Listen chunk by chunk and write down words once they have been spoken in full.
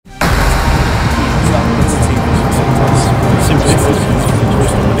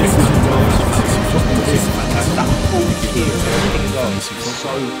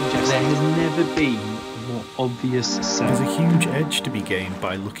be a more obvious sell? There's a huge edge to be gained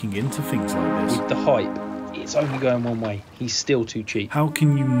by looking into things like this. With the hype, it's only going one way. He's still too cheap. How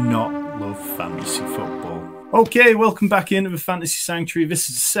can you not love fantasy football? Okay, welcome back into the Fantasy Sanctuary. This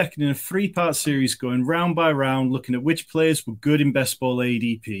is the second in a three-part series going round by round, looking at which players were good in best ball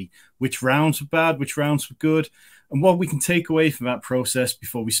ADP, which rounds were bad, which rounds were good, and what we can take away from that process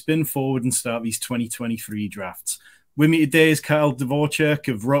before we spin forward and start these 2023 drafts. With me today is Kyle Dvorchak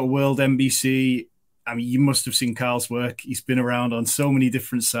of Rotoworld NBC. I mean, you must have seen Kyle's work. He's been around on so many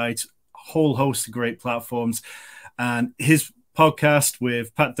different sites, a whole host of great platforms, and his podcast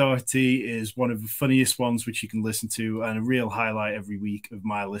with Pat Doherty is one of the funniest ones which you can listen to, and a real highlight every week of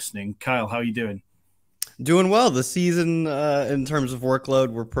my listening. Kyle, how are you doing? Doing well. The season, in terms of workload,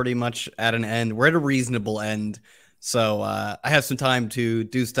 we're pretty much at an end. We're at a reasonable end. So I have some time to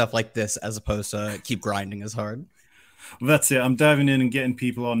do stuff like this as opposed to keep grinding as hard. Well, that's it. I'm diving in and getting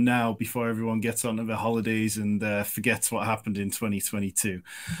people on now before everyone gets onto the holidays and forgets what happened in 2022.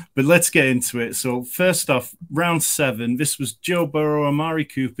 But let's get into it. So first off, round 7. This was Joe Burrow, Amari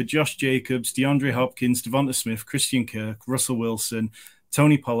Cooper, Josh Jacobs, DeAndre Hopkins, Devonta Smith, Christian Kirk, Russell Wilson,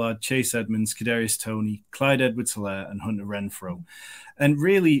 Tony Pollard, Chase Edmonds, Kadarius Toney, Clyde Edwards-Helaire, and Hunter Renfrow. And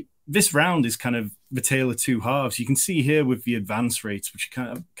really, this round is kind of the tale of two halves. You can see here with the advance rates, which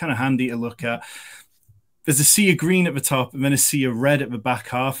are kind of handy to look at. There's a sea of green at the top and then a sea of red at the back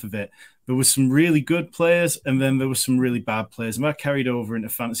half of it. There was some really good players and then there were some really bad players. And that carried over into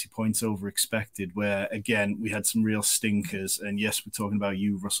fantasy points over expected, where, again, we had some real stinkers. And yes, we're talking about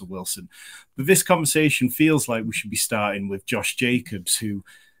you, Russell Wilson. But this conversation feels like we should be starting with Josh Jacobs, who,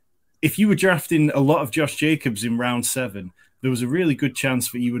 if you were drafting a lot of Josh Jacobs in round 7, there was a really good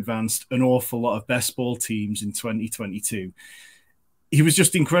chance that you advanced an awful lot of best ball teams in 2022. He was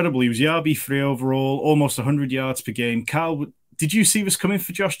just incredible. He was the RB3 overall, almost 100 yards per game. Kyle, did you see this coming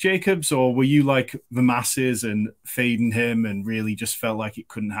for Josh Jacobs, or were you like the masses and fading him and really just felt like it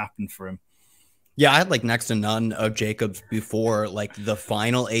couldn't happen for him? Yeah, I had like next to none of Jacobs before like the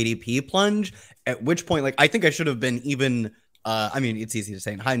final ADP plunge, at which point, like, I think I should have been even, I mean, it's easy to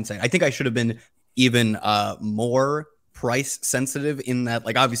say in hindsight. I think I should have been even more price sensitive in that,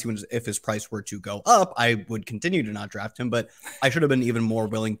 like, obviously if his price were to go up, I would continue to not draft him, but I should have been even more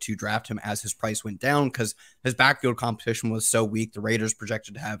willing to draft him as his price went down because his backfield competition was so weak. The Raiders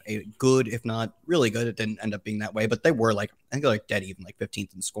projected to have a good, if not really good. It didn't end up being that way, but they were like, I think like dead even, like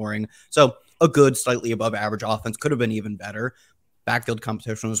 15th in scoring. So a good, slightly above average offense could have been even better. Backfield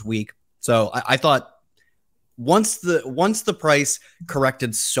competition was weak. So I thought once the price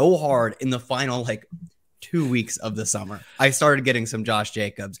corrected so hard in the final, like, 2 weeks of the summer, I started getting some Josh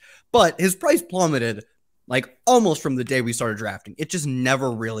Jacobs, but his price plummeted like almost from the day we started drafting. It just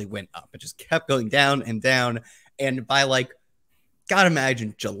never really went up. It just kept going down and down. And by like, gotta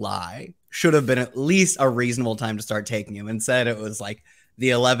imagine July should have been at least a reasonable time to start taking him. Instead, it was like the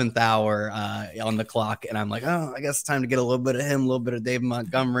 11th hour on the clock. And I'm like, oh, I guess it's time to get a little bit of him, a little bit of David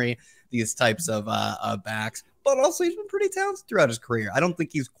Montgomery, these types of backs. But also he's been pretty talented throughout his career. I don't think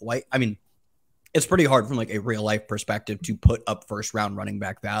he's quite, I mean, it's pretty hard from like a real life perspective to put up first round running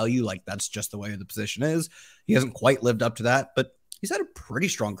back value. Like that's just the way the position is. He hasn't quite lived up to that, but he's had a pretty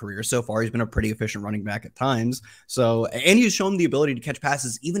strong career so far. He's been a pretty efficient running back at times. So, and he's shown the ability to catch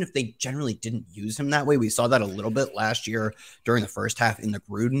passes, even if they generally didn't use him that way. We saw that a little bit last year during the first half in the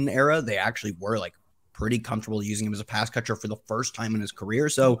Gruden era. They actually were like pretty comfortable using him as a pass catcher for the first time in his career.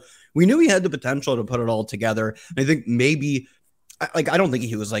 So we knew he had the potential to put it all together. And I think maybe like, I don't think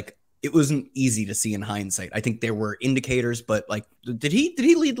he was like, it wasn't easy to see in hindsight. I think there were indicators, but like, did he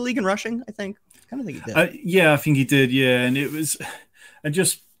lead the league in rushing? I kind of think he did. Yeah, I think he did. Yeah. And it was, and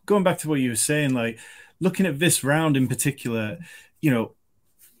just going back to what you were saying, like looking at this round in particular, you know,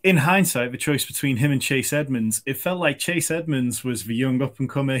 in hindsight, the choice between him and Chase Edmonds, it felt like Chase Edmonds was the young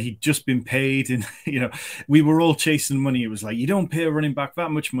up-and-comer. He'd just been paid, and, you know, we were all chasing money. It was like, you don't pay a running back that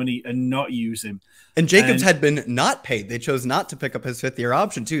much money and not use him. And Jacobs had been not paid. They chose not to pick up his fifth-year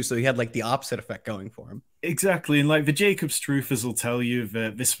option, too, so he had, like, the opposite effect going for him. Exactly, and, like, the Jacobs truthers will tell you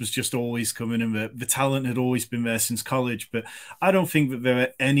that this was just always coming and that the talent had always been there since college, but I don't think that there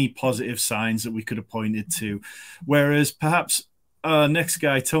are any positive signs that we could have pointed to, whereas perhaps next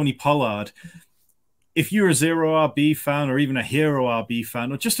guy, Tony Pollard, if you're a zero RB fan or even a hero RB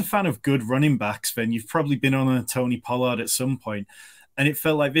fan or just a fan of good running backs, then you've probably been on a Tony Pollard at some point. And it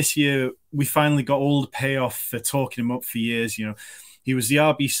felt like this year we finally got all the payoff for talking him up for years. You know, he was the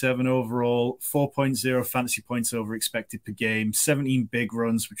RB7 overall, 4.0 fantasy points over expected per game, 17 big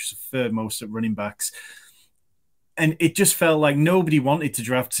runs, which is the third most at running backs. And it just felt like nobody wanted to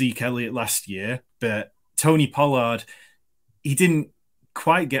draft Zeke Elliott last year, but Tony Pollard, he didn't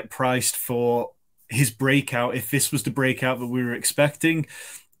quite get priced for his breakout. If this was the breakout that we were expecting,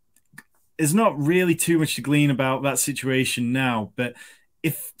 there's not really too much to glean about that situation now. But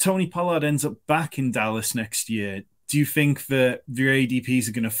if Tony Pollard ends up back in Dallas next year, do you think that the ADPs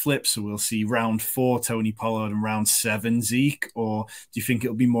are going to flip? So we'll see round 4 Tony Pollard and round 7 Zeke, or do you think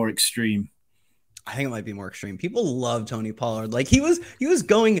it'll be more extreme? I think it might be more extreme. People love Tony Pollard. Like he was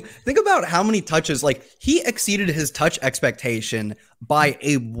going, think about how many touches, like he exceeded his touch expectation by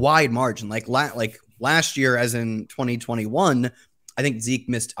a wide margin. Like last year, as in 2021, I think Zeke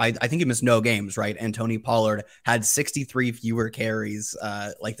missed, I think he missed no games, right? And Tony Pollard had 63 fewer carries,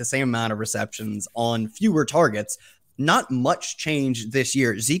 like the same amount of receptions on fewer targets. Not much change this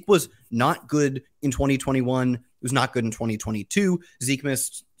year. Zeke was not good in 2021. He was not good in 2022. Zeke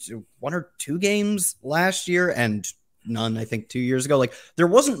missed 1 or 2 games last year and none, I think, 2 years ago. Like there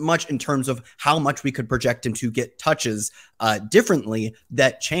wasn't much in terms of how much we could project him to get touches differently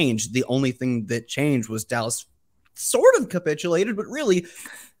that changed. The only thing that changed was Dallas sort of capitulated, but really,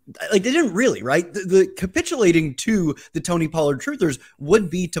 like they didn't really, right? The capitulating to the Tony Pollard truthers would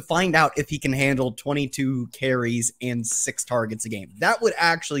be to find out if he can handle 22 carries and 6 targets a game. That would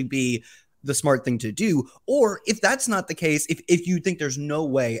actually be the smart thing to do. Or if that's not the case, if you think there's no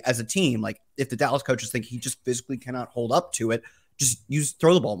way as a team, like if the Dallas coaches think he just physically cannot hold up to it, just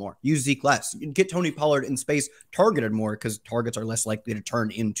throw the ball more, use Zeke less, get Tony Pollard in space targeted more, because targets are less likely to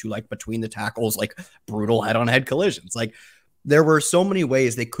turn into like between the tackles, like brutal head-on-head collisions. Like there were so many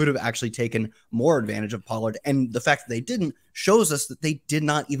ways they could have actually taken more advantage of Pollard. And the fact that they didn't shows us that they did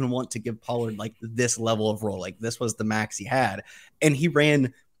not even want to give Pollard like this level of role. Like this was the max he had. And he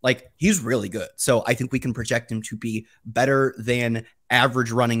ran, like he's really good. So I think we can project him to be better than average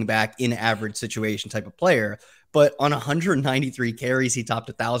running back in average situation type of player. But on 193 carries, he topped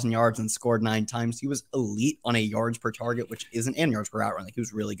 1,000 yards and scored 9 times. He was elite on a yards per target, which isn't, and yards per out run. Like he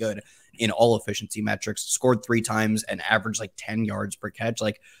was really good in all efficiency metrics, scored 3 times and averaged like 10 yards per catch.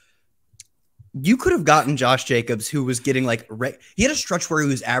 Like you could have gotten Josh Jacobs, who was getting like, he had a stretch where he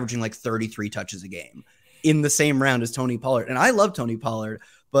was averaging like 33 touches a game in the same round as Tony Pollard. And I love Tony Pollard,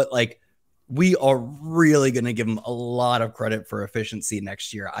 but like, we are really going to give him a lot of credit for efficiency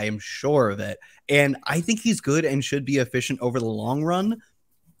next year. I am sure of it. And I think he's good and should be efficient over the long run.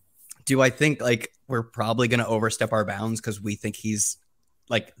 Do I think like we're probably going to overstep our bounds because we think he's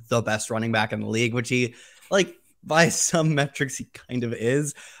like the best running back in the league, which he like by some metrics he kind of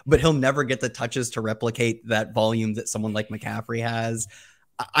is, but he'll never get the touches to replicate that volume that someone like McCaffrey has.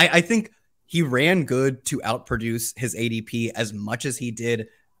 I think he ran good to outproduce his ADP as much as he did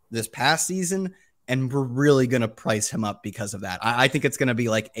this past season, and we're really going to price him up because of that. I think it's going to be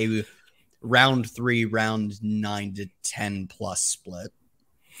like a round 3, round 9 to 10 plus split.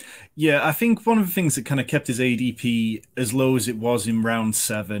 Yeah, I think one of the things that kind of kept his ADP as low as it was in round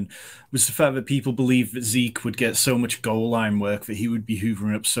 7 was the fact that people believed that Zeke would get so much goal line work that he would be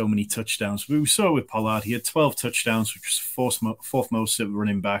hoovering up so many touchdowns. We saw it with Pollard. He had 12 touchdowns, which was fourth most at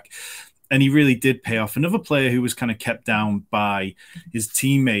running back. And he really did pay off. Another player who was kind of kept down by his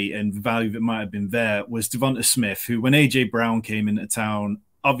teammate and the value that might have been there was Devonta Smith, who when A.J. Brown came into town,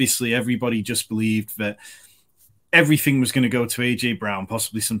 obviously everybody just believed that everything was going to go to A.J. Brown,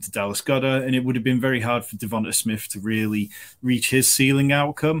 possibly some to Dallas Goedert, and it would have been very hard for Devonta Smith to really reach his ceiling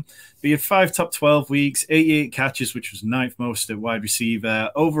outcome. But he had 5 top 12 weeks, 88 catches, which was 9th most at wide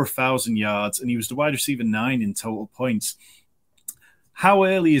receiver, over 1,000 yards, and he was the wide receiver 9 in total points. How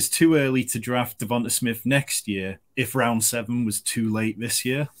early is too early to draft Devonta Smith next year if round 7 was too late this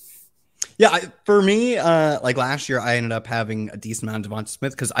year? Yeah, for me, like last year, I ended up having a decent amount of Devonta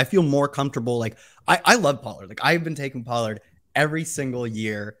Smith because I feel more comfortable. Like I love Pollard. Like I've been taking Pollard every single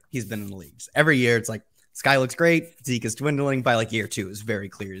year he's been in the leagues. Every year it's like, this guy looks great. Zeke is dwindling. By like year 2, it's very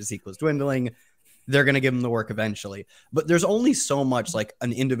clear Zeke was dwindling. They're going to give him the work eventually. But there's only so much like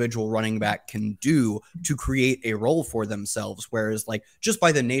an individual running back can do to create a role for themselves. Whereas like just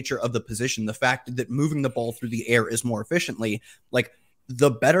by the nature of the position, the fact that moving the ball through the air is more efficiently, like the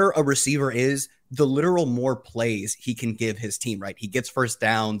better a receiver is, the literal more plays he can give his team, right? He gets first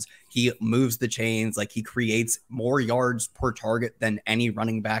downs. He moves the chains. Like he creates more yards per target than any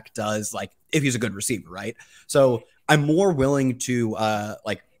running back does. Like if he's a good receiver, right? So I'm more willing to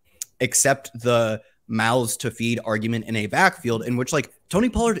like accept the mouths to feed argument in a backfield in which like Tony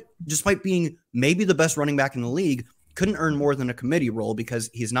Pollard, despite being maybe the best running back in the league, couldn't earn more than a committee role because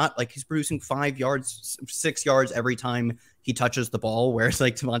he's not like he's producing 5 yards, 6 yards every time he touches the ball, whereas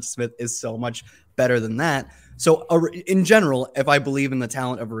like Devonta Smith is so much better than that. So in general, if I believe in the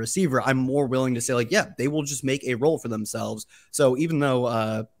talent of a receiver, I'm more willing to say like, yeah, they will just make a role for themselves. So even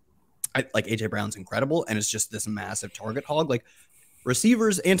though like AJ Brown's incredible and it's just this massive target hog, like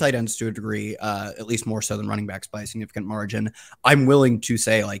receivers and tight ends to a degree, at least more so than running backs by a significant margin, I'm willing to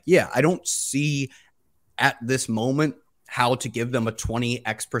say, like, yeah, I don't see at this moment how to give them a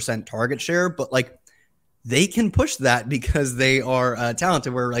 20x% target share, but like they can push that because they are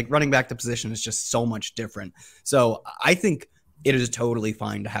talented, where like running back to position is just so much different. So I think it is totally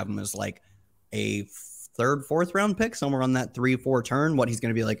fine to have him as like a third, fourth round pick, somewhere on that 3-4 turn. What he's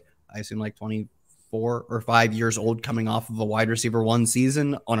going to be like, I assume like 24 or 5 years old, coming off of a wide receiver 1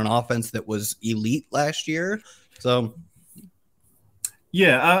 season on an offense that was elite last year. So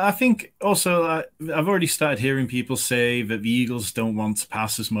yeah, I think also I've already started hearing people say that the Eagles don't want to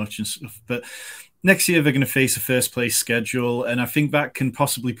pass as much and stuff, but next year they're going to face a first place schedule, and I think that can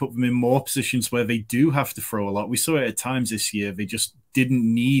possibly put them in more positions where they do have to throw a lot. We saw it at times this year. They just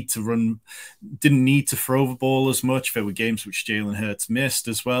didn't need to throw the ball as much. There were games which Jalen Hurts missed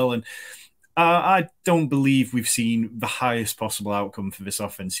as well, and I don't believe we've seen the highest possible outcome for this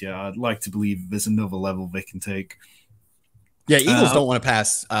offense yet. I'd like to believe there's another level they can take. Yeah, Eagles don't want to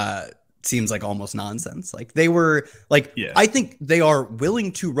pass. Seems like almost nonsense. Like they were like, yeah. I think they are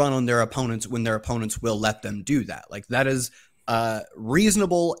willing to run on their opponents when their opponents will let them do that. Like that is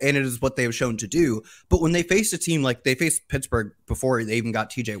reasonable, and it is what they have shown to do. But when they faced a team like they faced Pittsburgh before they even got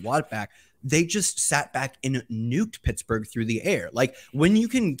TJ Watt back, they just sat back and nuked Pittsburgh through the air. Like when you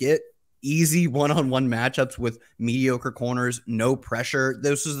can get easy one-on-one matchups with mediocre corners, no pressure.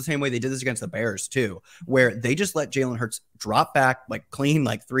 This was the same way they did this against the Bears too, where they just let Jalen Hurts drop back, like clean,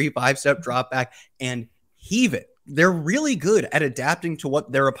 like 3-5 step drop back and heave it. They're really good at adapting to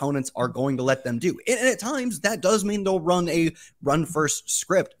what their opponents are going to let them do. And at times that does mean they'll run a run first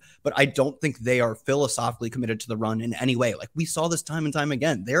script, but I don't think they are philosophically committed to the run in any way. Like we saw this time and time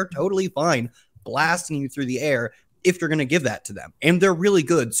again. They're totally fine blasting you through the air if you're going to give that to them. And they're really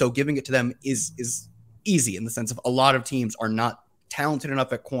good. So giving it to them is easy in the sense of a lot of teams are not talented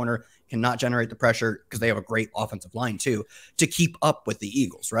enough at corner, cannot generate the pressure because they have a great offensive line too, to keep up with the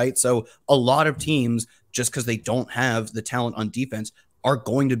Eagles, right? So a lot of teams, just because they don't have the talent on defense, are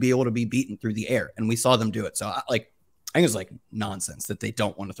going to be able to be beaten through the air. And we saw them do it. So I think it's like nonsense that they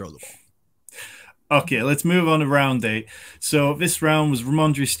don't want to throw the ball. Okay, let's move on to round 8. So this round was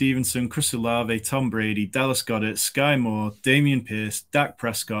Ramondre Stevenson, Chris Olave, Tom Brady, Dallas Goedert, Sky Moore, Damian Pierce, Dak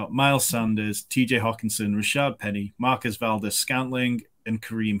Prescott, Miles Sanders, TJ Hawkinson, Rashad Penny, Marcus Valdes-Scantling, and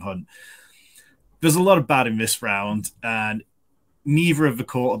Kareem Hunt. There's a lot of bad in this round, and neither of the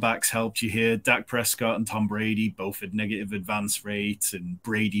quarterbacks helped you here. Dak Prescott and Tom Brady both had negative advance rates, and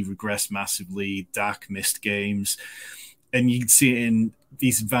Brady regressed massively. Dak missed games. And you can see it in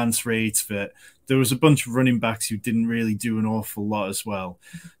these advance rates that there was a bunch of running backs who didn't really do an awful lot as well.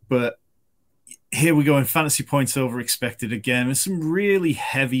 But here we go in fantasy points over expected again. There's some really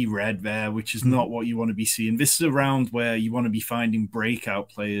heavy red there, which is not what you want to be seeing. This is a round where you want to be finding breakout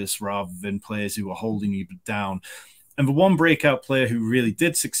players rather than players who are holding you down. And the one breakout player who really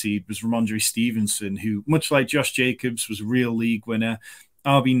did succeed was Ramondre Stevenson, who, much like Josh Jacobs, was a real league winner,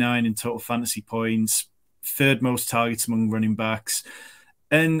 RB9 in total fantasy points, third most targets among running backs.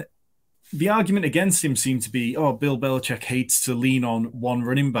 And the argument against him seemed to be, oh, Bill Belichick hates to lean on one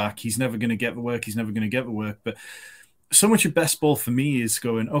running back. He's never going to get the work. He's never going to get the work. But so much of best ball for me is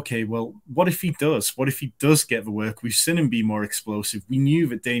going, okay, well, what if he does? What if he does get the work? We've seen him be more explosive. We knew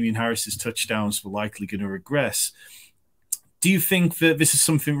that Damian Harris's touchdowns were likely going to regress. Do you think that this is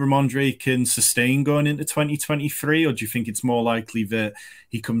something Ramondre can sustain going into 2023? Or do you think it's more likely that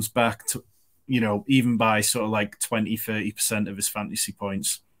he comes back to, even by sort of like 20, 30% of his fantasy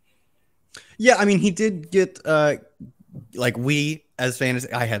points? Yeah, I mean, he did get, we as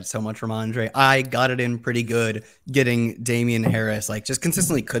fantasy, I had so much Ramondre. I got it in pretty good getting Damian Harris, just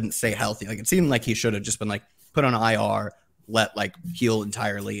consistently couldn't stay healthy. It seemed like he should have just been put on IR, let heal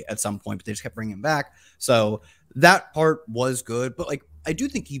entirely at some point, but they just kept bringing him back. So that part was good. But I do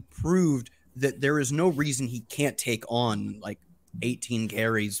think he proved that there is no reason he can't take on 18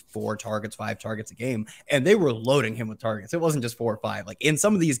 carries, 4 targets, 5 targets a game. And they were loading him with targets. It wasn't just 4 or 5. In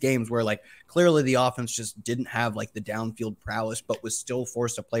some of these games where clearly the offense just didn't have the downfield prowess, but was still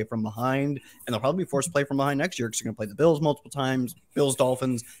forced to play from behind. And they'll probably be forced to play from behind next year because they're going to play the Bills multiple times, Bills,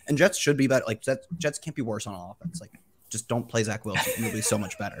 Dolphins, and Jets should be better. Jets can't be worse on offense. Just don't play Zach Wilson. It'll be so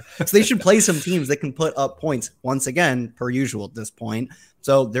much better. So they should play some teams that can put up points once again, per usual at this point.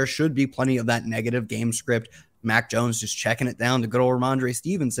 So there should be plenty of that negative game script. Mac Jones just checking it down to good old Ramondre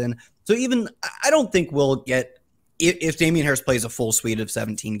Stevenson. So even I don't think we'll get, if Damian Harris plays a full suite of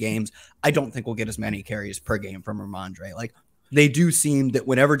 17 games, I don't think we'll get as many carries per game from Ramondre. They do seem that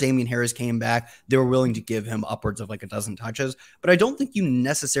whenever Damian Harris came back, they were willing to give him upwards of a dozen touches. But I don't think you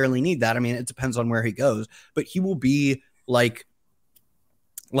necessarily need that. I mean, it depends on where he goes, but he will be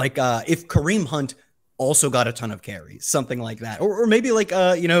Like if Kareem Hunt also got a ton of carries, something like that. Or maybe like,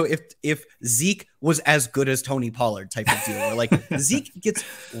 if Zeke was as good as Tony Pollard type of deal, where like Zeke gets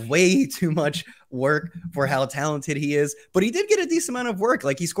way too much work for how talented he is, but he did get a decent amount of work.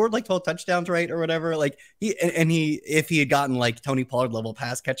 Like he scored like 12 touchdowns, right? Or whatever. Like if he had gotten like Tony Pollard level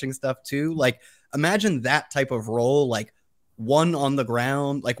pass catching stuff too, like imagine that type of role, like one on the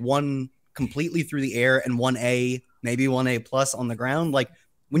ground, like one completely through the air and maybe 1A+ on the ground. Like,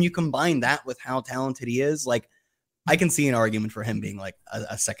 when you combine that with how talented he is, like I can see an argument for him being like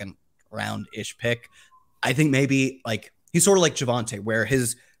a second round-ish pick. I think maybe like he's sort of like Javonte, where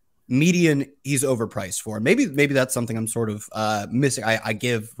his median he's overpriced for. Maybe that's something I'm sort of missing. I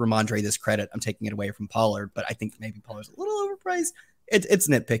give Ramondre this credit. I'm taking it away from Pollard, but I think maybe Pollard's a little overpriced. It's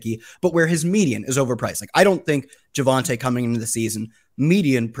nitpicky, but where his median is overpriced. Like I don't think Javonte coming into the season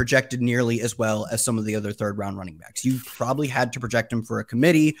median projected nearly as well as some of the other third round running backs. You probably had to project him for a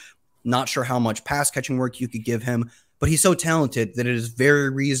committee. Not sure how much pass catching work you could give him, but he's so talented that it is very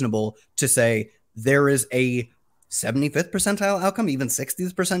reasonable to say there is a 75th percentile outcome, even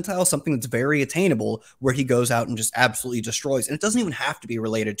 60th percentile, something that's very attainable where he goes out and just absolutely destroys. And it doesn't even have to be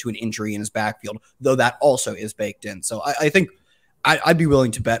related to an injury in his backfield, though that also is baked in. So I think I'd be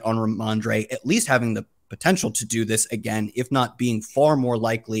willing to bet on Ramondre at least having the potential to do this again, if not being far more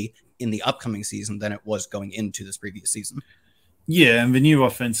likely in the upcoming season than it was going into this previous season. Yeah, and the new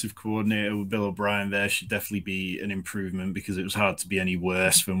offensive coordinator with Bill O'Brien there should definitely be an improvement, because it was hard to be any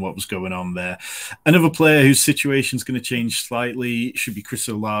worse than what was going on there. Another player whose situation is going to change slightly should be Chris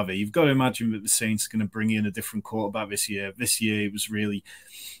Olave. You've got to imagine that the Saints are going to bring in a different quarterback this year. This year it was really,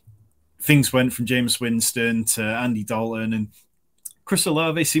 things went from Jameis Winston to Andy Dalton, and Chris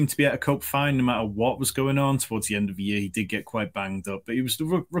Olave seemed to be able to cope fine no matter what was going on. Towards the end of the year, he did get quite banged up, but he was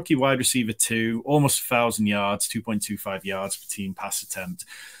the rookie wide receiver too, almost 1,000 yards, 2.25 yards per team pass attempt.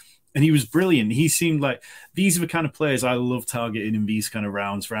 And he was brilliant. He seemed like these are the kind of players I love targeting in these kind of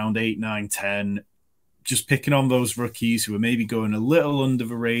rounds, round 8, 9, 10, just picking on those rookies who are maybe going a little under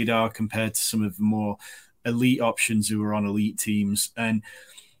the radar compared to some of the more elite options who are on elite teams. And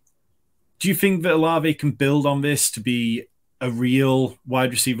do you think that Olave can build on this to be a real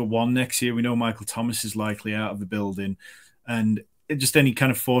wide receiver one next year? We know Michael Thomas is likely out of the building, and just any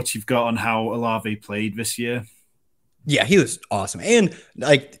kind of thoughts you've got on how Olave played this year? Yeah, he was awesome. And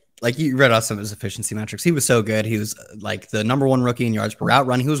like you read off some of his efficiency metrics. He was so good. He was like the number one rookie in yards per route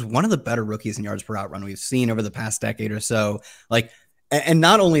run. He was one of the better rookies in yards per route run we've seen over the past decade or so. Like, and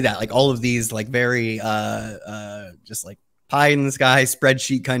not only that, like all of these like very just like pie in the sky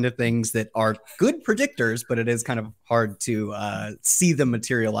spreadsheet kind of things that are good predictors, but it is kind of hard to see them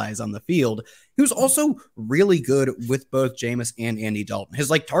materialize on the field. He was also really good with both Jameis and Andy Dalton. His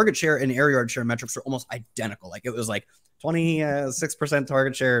like target share and air yard share metrics are almost identical. Like it was like 26%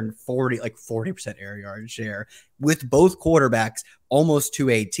 target share and 40% air yard share with both quarterbacks almost to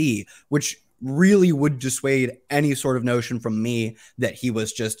AT, which really would dissuade any sort of notion from me that he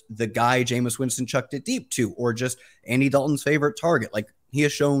was just the guy Jameis Winston chucked it deep to, or just Andy Dalton's favorite target. Like he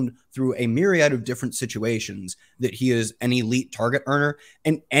has shown through a myriad of different situations that he is an elite target earner,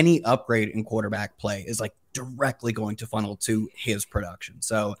 and any upgrade in quarterback play is like directly going to funnel to his production.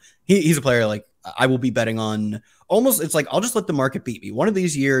 So he's a player like I will be betting on. Almost, it's like I'll just let the market beat me. One of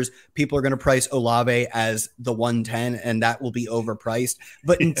these years, people are going to price Olave as the 110, and that will be overpriced.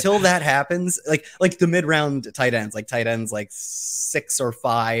 But until that happens, like the mid-round tight ends like 6 or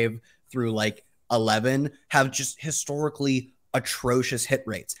 5 through like 11 have just historically atrocious hit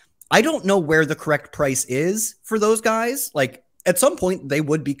rates. I don't know where the correct price is for those guys. Like at some point, they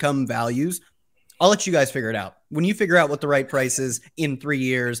would become values. I'll let you guys figure it out. When you figure out what the right price is in 3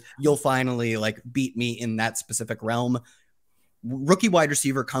 years, you'll finally like beat me in that specific realm. Rookie wide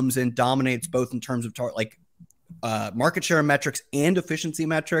receiver comes in, dominates both in terms of market share metrics and efficiency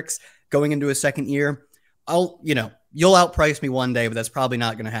metrics going into his second year. You'll outprice me one day, but that's probably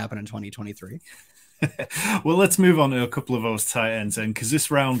not going to happen in 2023. Well, let's move on to a couple of those tight ends then, because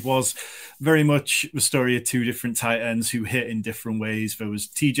this round was very much the story of two different tight ends who hit in different ways. There was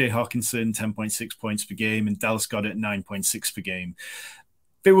TJ Hawkinson, 10.6 points per game, and Dallas Goedert, 9.6 per game.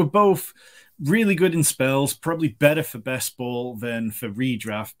 They were both really good in spells, probably better for best ball than for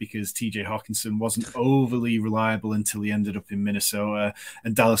redraft, because TJ Hawkinson wasn't overly reliable until he ended up in Minnesota,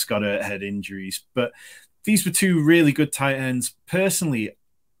 and Dallas Goedert had injuries. But these were two really good tight ends. Personally,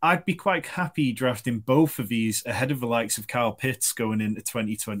 I'd be quite happy drafting both of these ahead of the likes of Kyle Pitts going into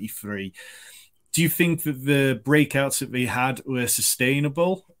 2023. Do you think that the breakouts that they had were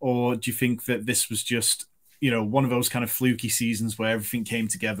sustainable, or do you think that this was just, one of those kind of fluky seasons where everything came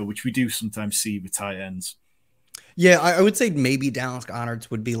together, which we do sometimes see with tight ends? Yeah, I would say maybe Dallas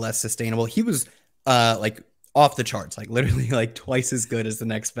Goedert's would be less sustainable. He was like off the charts, like literally like twice as good as the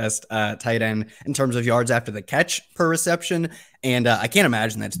next best tight end in terms of yards after the catch per reception. And I can't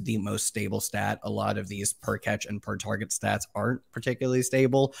imagine that's the most stable stat. A lot of these per catch and per target stats aren't particularly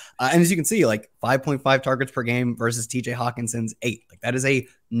stable. And as you can see, like 5.5 targets per game versus TJ Hawkinson's 8. Like that is a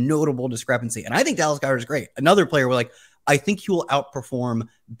notable discrepancy. And I think Dallas Goedert is great. Another player where like I think he will outperform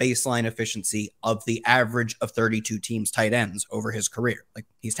baseline efficiency of the average of 32 teams tight ends over his career. Like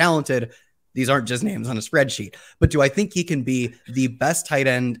he's talented. These aren't just names on a spreadsheet, but do I think he can be the best tight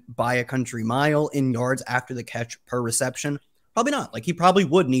end by a country mile in yards after the catch per reception? Probably not. Like he probably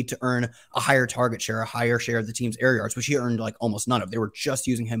would need to earn a higher target share, a higher share of the team's air yards, which he earned like almost none of. They were just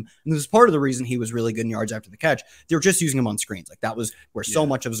using him. And this is part of the reason he was really good in yards after the catch. They were just using him on screens. Like that was where so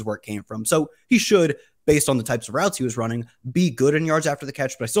much of his work came from. So he should, based on the types of routes he was running, be good in yards after the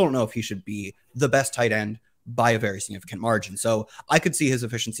catch, but I still don't know if he should be the best tight end by a very significant margin. So I could see his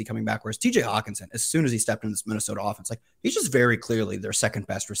efficiency coming back. Whereas TJ Hawkinson, as soon as he stepped in this Minnesota offense, like he's just very clearly their second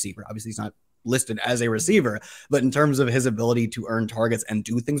best receiver. Obviously, he's not listed as a receiver, but in terms of his ability to earn targets and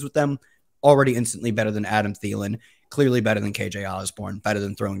do things with them, already instantly better than Adam Thielen, clearly better than KJ Osborne, better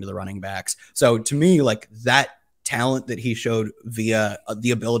than throwing to the running backs. So to me, like that talent that he showed via the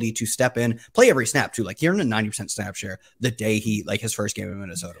ability to step in, play every snap too. Like he earned a 90% snap share the day he, like his first game in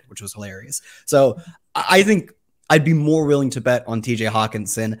Minnesota, which was hilarious. So I think I'd be more willing to bet on TJ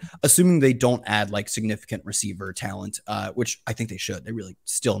Hawkinson, assuming they don't add like significant receiver talent, which I think they should. They really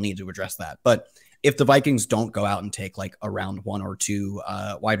still need to address that. But if the Vikings don't go out and take like a round 1 or 2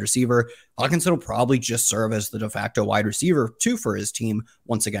 wide receiver, Hawkinson will probably just serve as the de facto wide receiver 2 for his team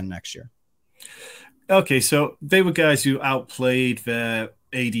once again next year. Okay, so they were guys who outplayed their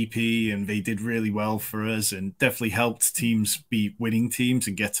ADP and they did really well for us and definitely helped teams be winning teams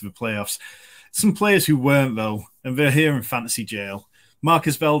and get to the playoffs. Some players who weren't, though, and they're here in fantasy jail.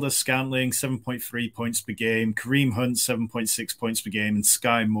 Marcus Valdes-Scantling, 7.3 points per game. Kareem Hunt, 7.6 points per game. And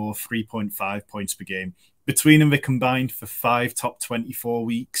Sky Moore, 3.5 points per game. Between them, they combined for 5 top 24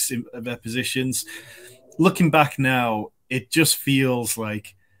 weeks in their positions. Looking back now, it just feels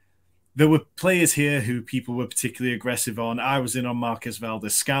like there were players here who people were particularly aggressive on. I was in on Marcus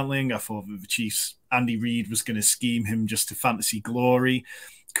Valdes-Scantling. I thought that the Chiefs' Andy Reid was going to scheme him just to fantasy glory.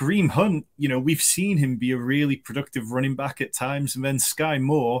 Kareem Hunt, you know, we've seen him be a really productive running back at times. And then Sky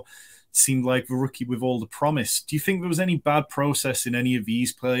Moore seemed like the rookie with all the promise. Do you think there was any bad process in any of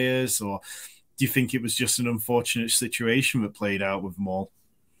these players? Or do you think it was just an unfortunate situation that played out with them all?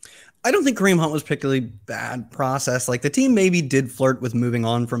 I don't think Kareem Hunt was particularly bad process. Like the team maybe did flirt with moving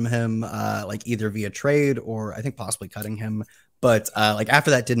on from him, like either via trade or I think possibly cutting him. But like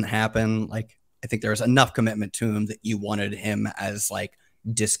after that didn't happen, like I think there was enough commitment to him that you wanted him as like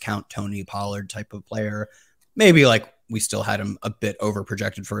discount Tony Pollard type of player. Maybe like we still had him a bit over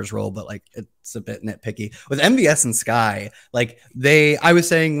projected for his role, but like it's a bit nitpicky with MVS and Sky. Like I was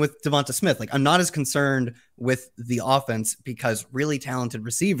saying with Devonta Smith, like I'm not as concerned with the offense because really talented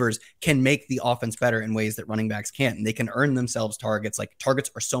receivers can make the offense better in ways that running backs can't. And they can earn themselves targets. Like targets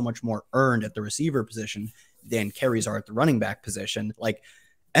are so much more earned at the receiver position than carries are at the running back position. Like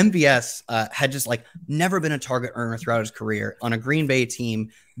MVS had just like never been a target earner throughout his career on a Green Bay team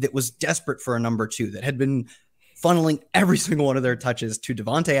that was desperate for a number 2, that had been funneling every single one of their touches to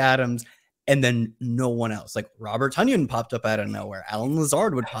Devontae Adams and then no one else. Like Robert Tonyan popped up out of nowhere. Alan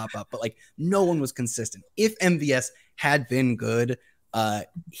Lazard would pop up, but like no one was consistent. If MVS had been good,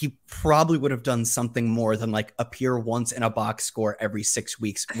 he probably would have done something more than like appear once in a box score every 6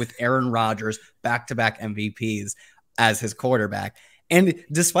 weeks with Aaron Rodgers, back-to-back MVPs as his quarterback. And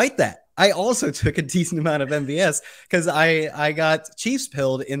despite that, I also took a decent amount of MVS because I got Chiefs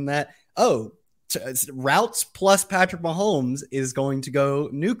pilled in that, routes plus Patrick Mahomes is going to go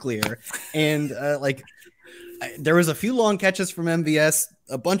nuclear. And there was a few long catches from MVS,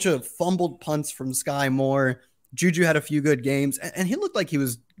 a bunch of fumbled punts from Sky Moore. Juju had a few good games, and he looked like he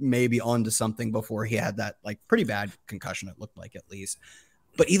was maybe onto something before he had that like pretty bad concussion. It looked like, at least.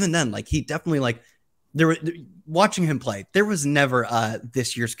 But even then, like he definitely like watching him play, there was never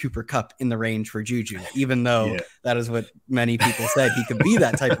this year's Cooper Kupp in the range for Juju, even though that is what many people said he could be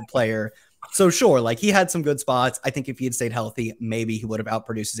that type of player. So sure, like he had some good spots. I think if he had stayed healthy, maybe he would have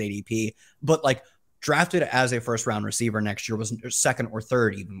outproduced his ADP, but like drafted as a first round receiver next year was second or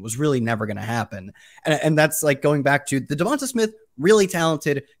third even was really never going to happen. And that's like going back to the Devonta Smith, really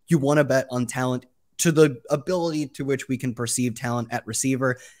talented. You want to bet on talent to the ability to which we can perceive talent at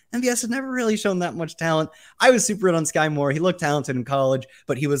receiver. MVS has never really shown that much talent. I was super in on Sky Moore. He looked talented in college,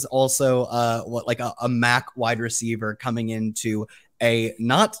 but he was also a MAC wide receiver coming into a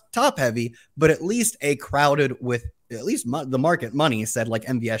not top heavy, but at least a crowded with at least the market money said like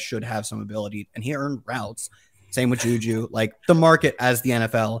MVS should have some ability, and he earned routes. Same with Juju. Like the market as the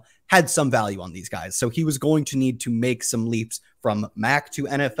NFL had some value on these guys. So he was going to need to make some leaps from MAC to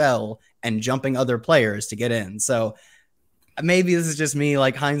NFL and jumping other players to get in. So maybe this is just me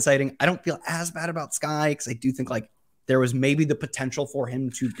like hindsighting. I don't feel as bad about Sky because I do think like there was maybe the potential for him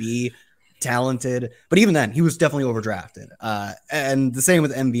to be talented, but even then he was definitely overdrafted. And the same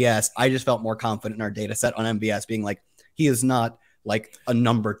with MVS. I just felt more confident in our data set on MVS being like, he is not like a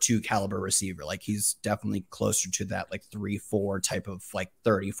number 2 caliber receiver. Like he's definitely closer to that like 3-4 type of like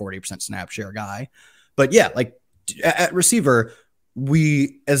 30-40% snap share guy. But yeah, like at receiver,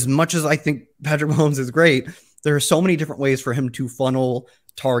 as much as I think Patrick Mahomes is great, there are so many different ways for him to funnel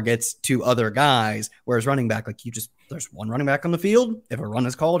targets to other guys. Whereas running back, like there's one running back on the field. If a run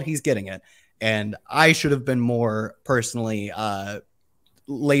is called, he's getting it. And I should have been more personally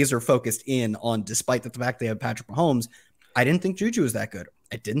laser focused in on, despite the fact they have Patrick Mahomes, I didn't think Juju was that good.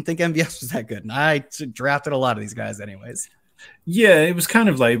 I didn't think MVS was that good. And I drafted a lot of these guys anyways. Yeah, it was kind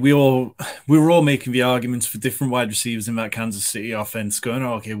of like we were all making the arguments for different wide receivers in that Kansas City offense, going,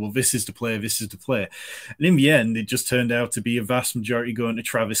 oh, okay, well, this is the player, this is the player. And in the end, it just turned out to be a vast majority going to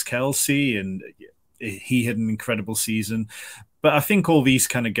Travis Kelce, and he had an incredible season. But I think all these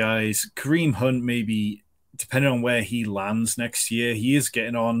kind of guys, Kareem Hunt, maybe depending on where he lands next year, he is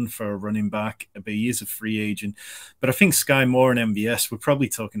getting on for a running back, but he is a free agent. But I think Sky Moore and MVS, we're probably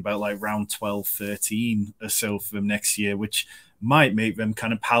talking about like round 12, 13 or so for them next year, which might make them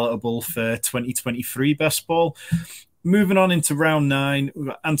kind of palatable for 2023 best ball. Moving on into round 9, we've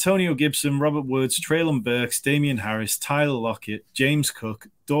got Antonio Gibson, Robert Woods, Treylon Burks, Damian Harris, Tyler Lockett, James Cook,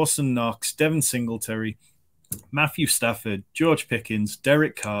 Dawson Knox, Devin Singletary, Matthew Stafford, George Pickens,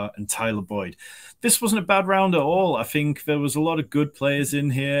 Derek Carr, and Tyler Boyd. This wasn't a bad round at all. I think there was a lot of good players in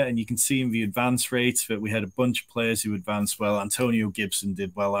here, and you can see in the advance rates that we had a bunch of players who advanced well. Antonio Gibson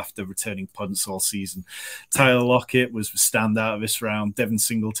did well after returning punts all season. Tyler Lockett was the standout of this round. Devin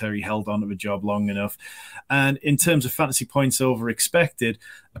Singletary held on to the job long enough. And in terms of fantasy points over expected,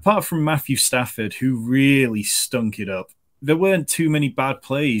 apart from Matthew Stafford, who really stunk it up, there weren't too many bad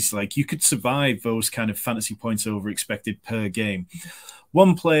plays. Like you could survive those kind of fantasy points over expected per game.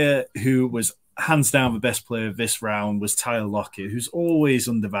 One player who was hands down the best player of this round was Tyler Lockett, who's always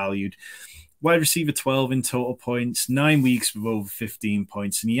undervalued. Wide receiver 12 in total points, 9 weeks with over 15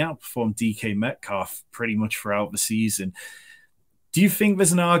 points, and he outperformed DK Metcalf pretty much throughout the season. Do you think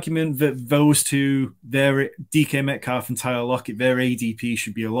there's an argument that those two, their DK Metcalf and Tyler Lockett, their ADP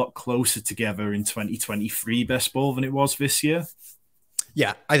should be a lot closer together in 2023 best ball than it was this year?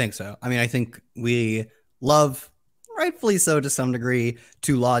 Yeah, I think so. I mean, I think we love, rightfully so to some degree,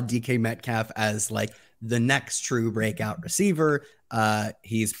 to laud DK Metcalf as like the next true breakout receiver.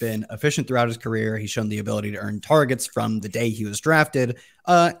 He's been efficient throughout his career. He's shown the ability to earn targets from the day he was drafted.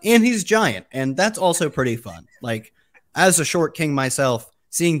 And he's giant. And that's also pretty fun. Like, as a short king myself,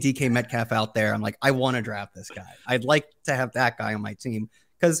 seeing DK Metcalf out there, I'm like, I want to draft this guy. I'd like to have that guy on my team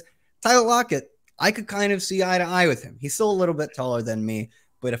because Tyler Lockett, I could kind of see eye to eye with him. He's still a little bit taller than me,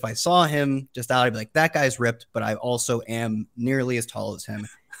 but if I saw him just out, I'd be like, that guy's ripped, but I also am nearly as tall as him.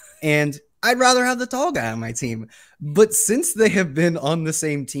 And I'd rather have the tall guy on my team. But since they have been on the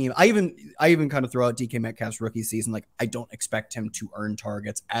same team, I even kind of throw out DK Metcalf's rookie season. Like, I don't expect him to earn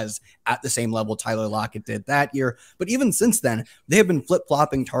targets as at the same level Tyler Lockett did that year. But even since then, they have been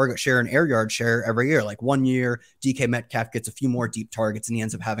flip-flopping target share and air yard share every year. Like 1 year, DK Metcalf gets a few more deep targets and he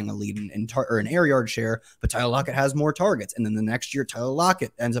ends up having a lead in an air yard share, but Tyler Lockett has more targets. And then the next year, Tyler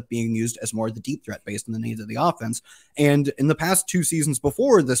Lockett ends up being used as more of the deep threat based on the needs of the offense. And in the past 2 seasons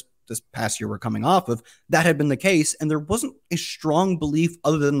before this past year we're coming off of, that had been the case. And there wasn't a strong belief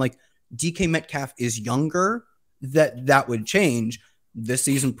other than like DK Metcalf is younger that would change. This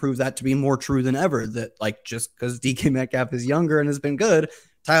season proved that to be more true than ever, that like just because DK Metcalf is younger and has been good,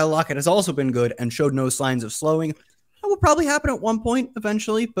 Tyler Lockett has also been good and showed no signs of slowing. That will probably happen at one point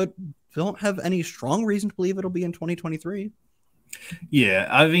eventually, but don't have any strong reason to believe it'll be in 2023. Yeah,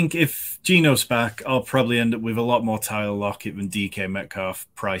 I think if Gino's back, I'll probably end up with a lot more Tyler Lockett than DK Metcalf,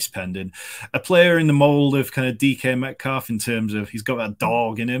 price pending. A player in the mold of kind of DK Metcalf in terms of he's got that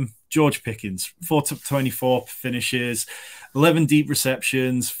dog in him. George Pickens, 4 top 24 finishes, 11 deep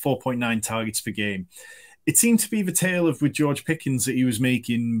receptions, 4.9 targets per game. It seemed to be the tale of with George Pickens that he was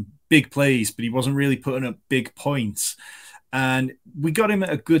making big plays, but he wasn't really putting up big points. And we got him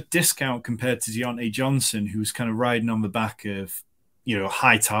at a good discount compared to Deontay Johnson, who's kind of riding on the back of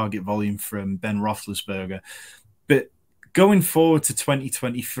high target volume from Ben Roethlisberger. But going forward to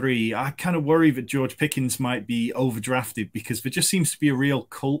 2023, I kind of worry that George Pickens might be overdrafted because there just seems to be a real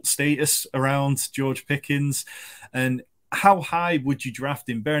cult status around George Pickens. And how high would you draft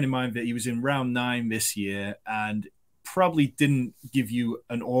him, bearing in mind that he was in round 9 this year and probably didn't give you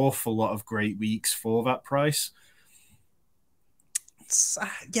an awful lot of great weeks for that price?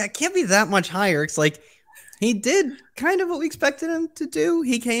 It can't be that much higher. It's like he did kind of what we expected him to do.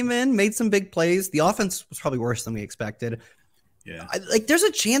 He came in, made some big plays. The offense was probably worse than we expected. Yeah. There's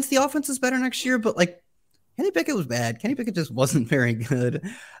a chance the offense is better next year, but Kenny Pickett was bad. Kenny Pickett just wasn't very good.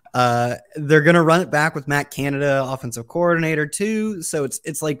 They're going to run it back with Matt Canada, offensive coordinator too. So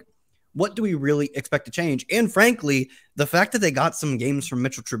it's like, what do we really expect to change? And frankly, the fact that they got some games from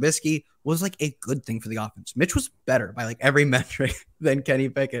Mitchell Trubisky was like a good thing for the offense. Mitch was better by like every metric than Kenny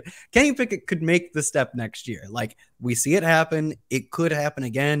Pickett. Kenny Pickett could make the step next year. Like, we see it happen. It could happen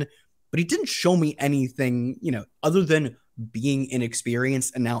again, but he didn't show me anything, other than being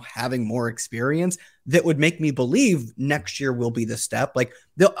inexperienced and now having more experience that would make me believe next year will be the step. Like,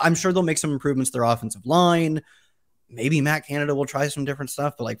 I'm sure they'll make some improvements to their offensive line. Maybe Matt Canada will try some different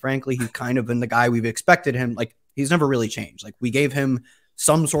stuff, but frankly, he's kind of been the guy we've expected him. He's never really changed. We gave him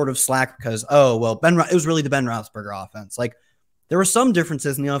some sort of slack because, it was really the Ben Roethlisberger offense. There were some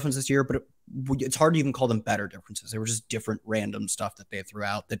differences in the offense this year, but it's hard to even call them better differences. They were just different random stuff that they threw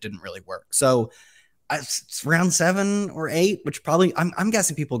out that didn't really work. So it's round 7 or 8, which probably I'm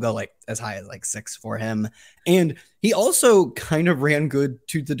guessing people go as high as 6 for him. And he also kind of ran good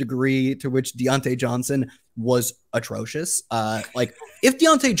to the degree to which Deontay Johnson was atrocious. If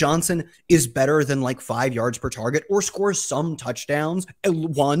Deontay Johnson is better than 5 yards per target or scores some touchdowns,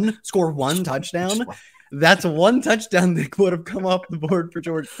 score one touchdown, that's one touchdown that would have come off the board for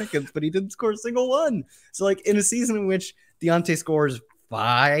George Pickens, but he didn't score a single one. So in a season in which Deontay scores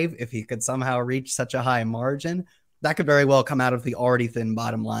 5, if he could somehow reach such a high margin, that could very well come out of the already thin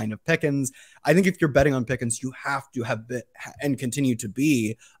bottom line of Pickens. I think if you're betting on Pickens, you have to have and continue to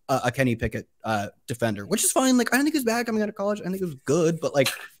be a Kenny Pickett defender, which is fine. I don't think he was bad coming out of college. I think it was good, but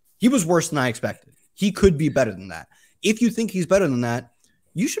he was worse than I expected. He could be better than that. If you think he's better than that,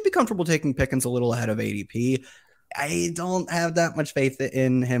 you should be comfortable taking Pickens a little ahead of ADP. I don't have that much faith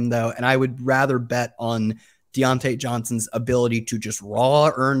in him, though, and I would rather bet on Deontay Johnson's ability to just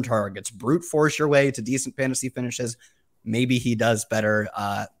raw earn targets, brute force your way to decent fantasy finishes. Maybe he does better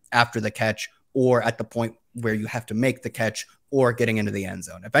after the catch or at the point where you have to make the catch or getting into the end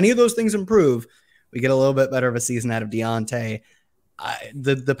zone. If any of those things improve, we get a little bit better of a season out of Deontay.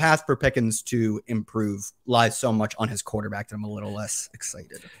 The path for Pickens to improve lies so much on his quarterback that I'm a little less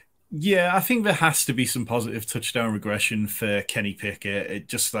excited. Yeah, I think there has to be some positive touchdown regression for Kenny Pickett. It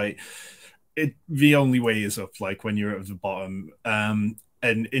just the only way is up, when you're at the bottom. And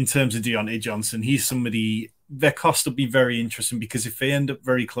in terms of Deontay Johnson, he's somebody, their cost will be very interesting because if they end up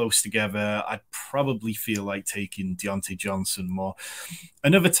very close together, I'd probably feel like taking Deontay Johnson more.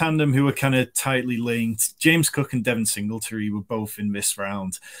 Another tandem who are kind of tightly linked, James Cook and Devin Singletary were both in this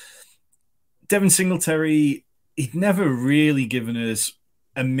round. Devin Singletary, he'd never really given us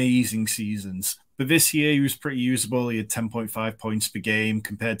amazing seasons. But this year, he was pretty usable. He had 10.5 points per game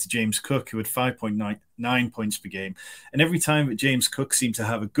compared to James Cook, who had 5.9 points per game. And every time that James Cook seemed to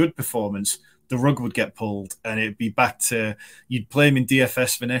have a good performance, the rug would get pulled and it'd be back to, you'd play him in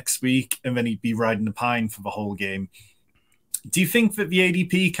DFS for next week and then he'd be riding the pine for the whole game. Do you think that the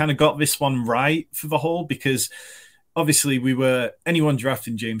ADP kind of got this one right for the whole? Because obviously anyone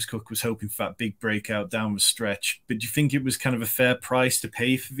drafting James Cook was hoping for that big breakout down the stretch. But do you think it was kind of a fair price to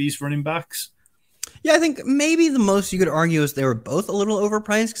pay for these running backs? Yeah, I think maybe the most you could argue is they were both a little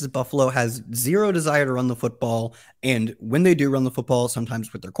overpriced because Buffalo has zero desire to run the football. And when they do run the football,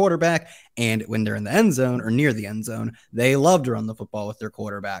 sometimes with their quarterback, and when they're in the end zone or near the end zone, they love to run the football with their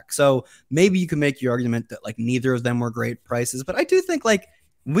quarterback. So maybe you can make your argument that neither of them were great prices. But I do think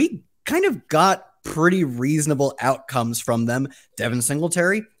we kind of got pretty reasonable outcomes from them. Devin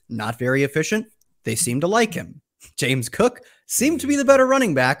Singletary, not very efficient. They seem to like him. James Cook seemed to be the better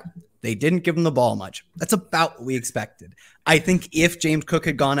running back. They didn't give him the ball much. That's about what we expected. I think if James Cook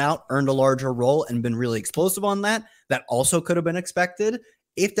had gone out, earned a larger role, and been really explosive on that, that also could have been expected.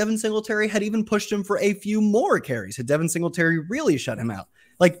 If Devin Singletary had even pushed him for a few more carries, had Devin Singletary really shut him out.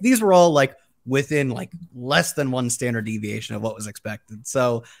 These were all within less than one standard deviation of what was expected.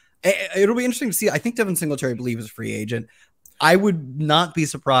 So it'll be interesting to see. I think Devin Singletary, I believe, is a free agent. I would not be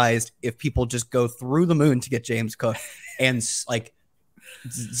surprised if people just go through the moon to get James Cook and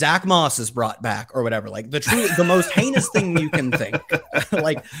Zach Moss is brought back or whatever. Like the most heinous thing you can think.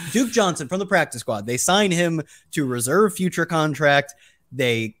 Like Duke Johnson from the practice squad. They sign him to reserve future contract.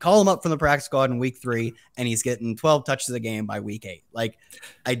 They call him up from the practice squad in week 3, and he's getting 12 touches a game by week 8. Like,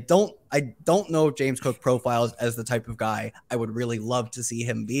 I don't know if James Cook profiles as the type of guy I would really love to see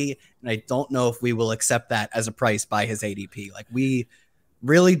him be, and I don't know if we will accept that as a price by his ADP. Like, we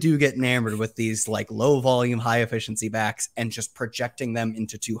really do get enamored with these like low volume, high efficiency backs and just projecting them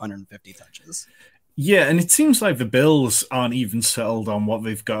into 250 touches. Yeah, and it seems like the Bills aren't even settled on what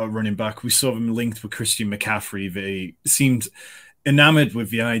they've got at running back. We saw them linked with Christian McCaffrey. They seemed enamored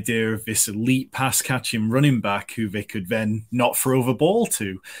with the idea of this elite pass catching running back who they could then not throw the ball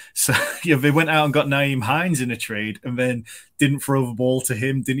to. So they went out and got Nyheim Hines in a trade and then didn't throw the ball to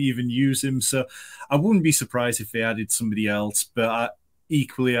him, didn't even use him. So I wouldn't be surprised if they added somebody else, but I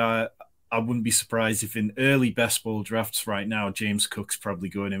wouldn't be surprised if in early best ball drafts right now, James Cook's probably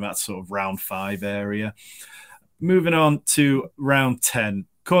going in that sort of round 5 area. Moving on to round 10.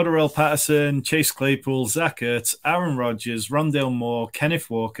 Cordarrelle Patterson, Chase Claypool, Zach Ertz, Aaron Rodgers, Rondale Moore, Kenneth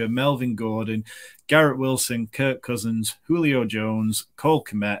Walker, Melvin Gordon, Garrett Wilson, Kirk Cousins, Julio Jones, Cole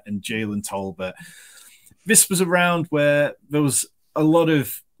Kmet, and Jalen Tolbert. This was a round where there was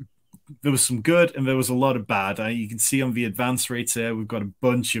some good and there was a lot of bad. You can see on the advance rates there, we've got a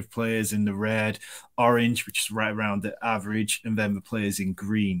bunch of players in the red, orange, which is right around the average, and then the players in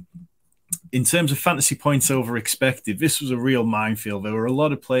green. In terms of fantasy points over expected, this was a real minefield. There were a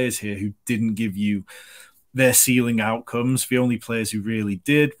lot of players here who didn't give you their ceiling outcomes. The only players who really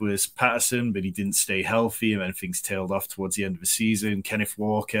did was Patterson, but he didn't stay healthy, and then things tailed off towards the end of the season. Kenneth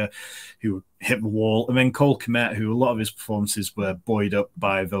Walker, who hit the wall, and then Cole Kmet, who a lot of his performances were buoyed up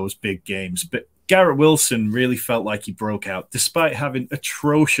by those big games. But Garrett Wilson really felt like he broke out, despite having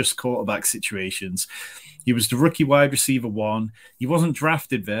atrocious quarterback situations. He was the rookie wide receiver 1. He wasn't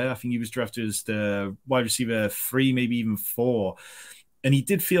drafted there. I think he was drafted as the wide receiver 3, maybe even 4. And he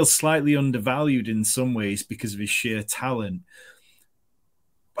did feel slightly undervalued in some ways because of his sheer talent.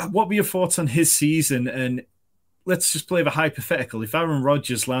 What were your thoughts on his season? And let's just play the hypothetical. If Aaron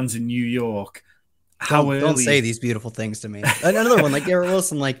Rodgers lands in New York, how early? Don't say these beautiful things to me. Another one, like Garrett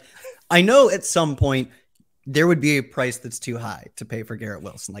Wilson, like I know at some point there would be a price that's too high to pay for Garrett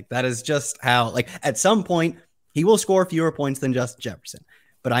Wilson. Like that is just how, like at some point he will score fewer points than Justin Jefferson,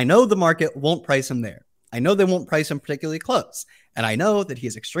 but I know the market won't price him there. I know they won't price him particularly close. And I know that he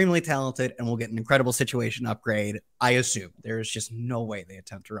is extremely talented and will get an incredible situation upgrade. I assume there is just no way they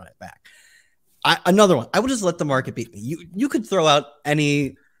attempt to run it back. Another one, I would just let the market beat me. You could throw out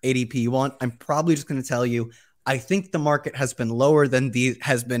any ADP you want. I'm probably just going to tell you, I think the market has been lower than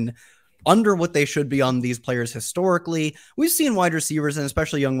has been under what they should be on these players historically. We've seen wide receivers and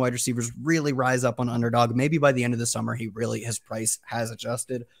especially young wide receivers really rise up on underdog. Maybe by the end of the summer, his price has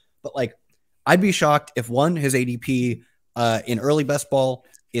adjusted, but like, I'd be shocked if his ADP in early best ball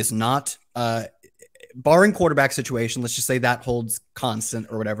is not barring quarterback situation. Let's just say that holds constant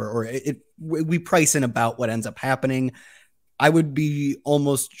or whatever, or we price in about what ends up happening. I would be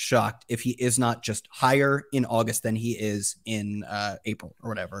almost shocked if he is not just higher in August than he is in April or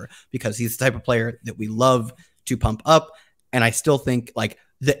whatever, because he's the type of player that we love to pump up. And I still think like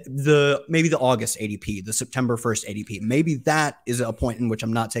maybe the August ADP, the September 1st ADP, maybe that is a point in which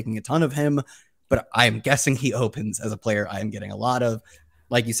I'm not taking a ton of him, but I'm guessing he opens as a player I am getting a lot of.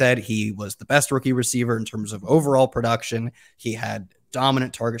 Like you said, he was the best rookie receiver in terms of overall production. He had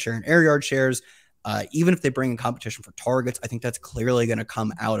dominant target share and air yard shares. Even if they bring in competition for targets, I think that's clearly going to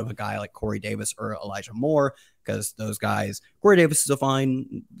come out of a guy like Corey Davis or Elijah Moore, because those guys, Corey Davis is a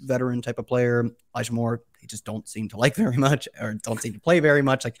fine veteran type of player. Elijah Moore, they just don't seem to like very much or don't seem to play very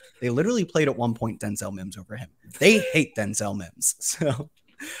much. Like they literally played at one point Denzel Mims over him. They hate Denzel Mims. So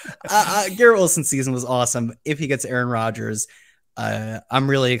Garrett Wilson's season was awesome. If he gets Aaron Rodgers, I'm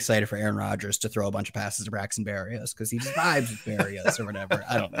really excited for Aaron Rodgers to throw a bunch of passes to Braxton Berrios because he just vibes with Berrios or whatever.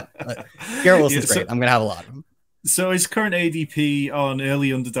 I don't know. But Garrett Wilson's great. I'm going to have a lot of him. So his current ADP on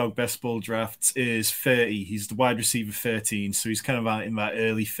early underdog best ball drafts is 30. He's the wide receiver 13. So he's kind of out in that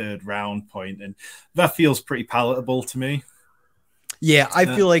early third round point. And that feels pretty palatable to me. Yeah, I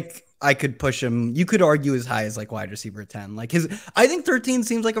feel like I could push him. You could argue as high as like wide receiver 10. Like I think 13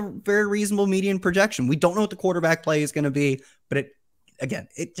 seems like a very reasonable median projection. We don't know what the quarterback play is going to be, but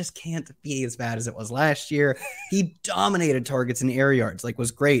it just can't be as bad as it was last year. He dominated targets and air yards, like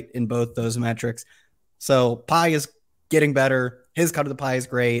was great in both those metrics. So pie is getting better. His cut of the pie is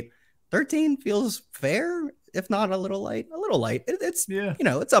great. 13 feels fair, if not a little light. It's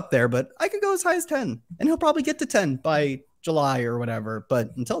it's up there, but I could go as high as 10, and he'll probably get to 10 by July or whatever.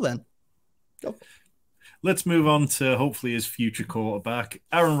 But until then, go. Let's move on to hopefully his future quarterback,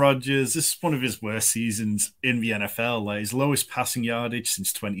 Aaron Rodgers. This is one of his worst seasons in the NFL. Like his lowest passing yardage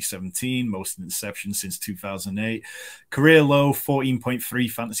since 2017, most interceptions since 2008. Career low,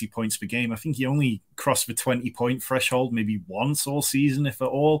 14.3 fantasy points per game. I think he only crossed the 20-point threshold maybe once all season, if at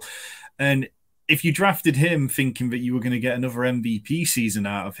all. And if you drafted him thinking that you were going to get another MVP season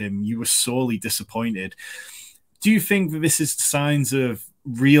out of him, you were sorely disappointed. Do you think that this is signs of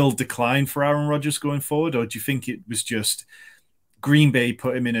real decline for Aaron Rodgers going forward, or do you think it was just Green Bay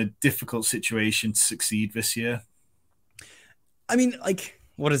put him in a difficult situation to succeed this year? I mean, like,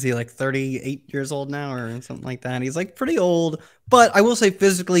 what is he, like 38 years old now or something like that? He's like pretty old, but I will say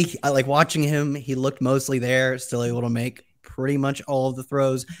physically, I like watching him. He looked mostly there, still able to make pretty much all of the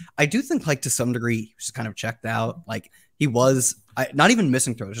throws. I do think like to some degree, he was kind of checked out. Like he was not even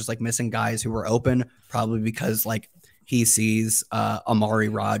missing throws, just like missing guys who were open, probably because like he sees Amari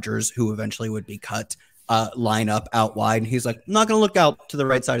Rodgers, who eventually would be cut, line up out wide. And he's like, I'm not going to look out to the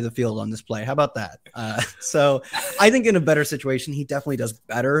right side of the field on this play. How about that? So I think in a better situation, he definitely does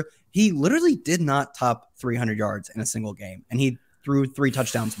better. He literally did not top 300 yards in a single game. And he threw 3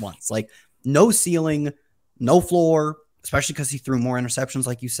 touchdowns once. Like no ceiling, no floor, especially because he threw more interceptions,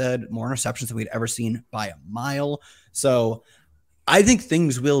 like you said, more interceptions than we'd ever seen by a mile. So I think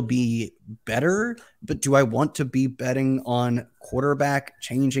things will be better, but do I want to be betting on quarterback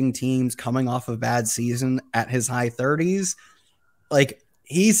changing teams coming off a bad season at his high 30s? Like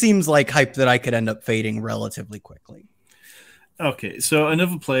he seems like hype that I could end up fading relatively quickly. Okay, so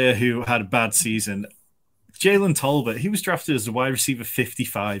another player who had a bad season, Jalen Tolbert. He was drafted as a wide receiver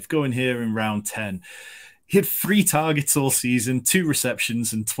 55, going here in round 10. He had 3 targets all season, 2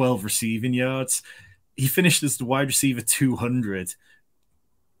 receptions, and 12 receiving yards. He finished as the wide receiver 200.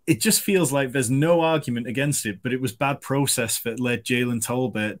 It just feels like there's no argument against it, but it was bad process that led Jalen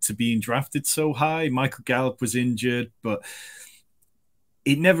Tolbert to being drafted so high. Michael Gallup was injured, but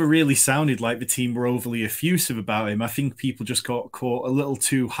it never really sounded like the team were overly effusive about him. I think people just got caught a little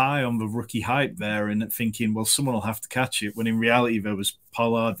too high on the rookie hype there and thinking, well, someone will have to catch it, when in reality there was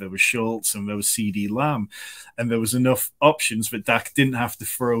Pollard, there was Schultz, and there was CD Lamb, and there was enough options that Dak didn't have to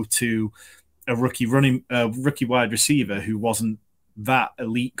throw to a rookie wide receiver who wasn't that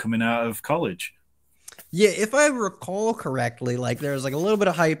elite coming out of college. Yeah, if I recall correctly, like there's like a little bit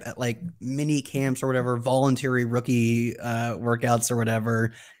of hype at like mini camps or whatever, voluntary rookie workouts or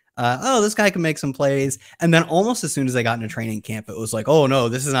whatever. Oh, this guy can make some plays. And then almost as soon as I got into training camp, it was like, oh no,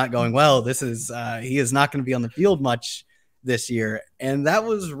 this is not going well. This is he is not going to be on the field much this year. And that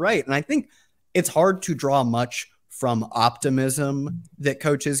was right. And I think it's hard to draw much from optimism that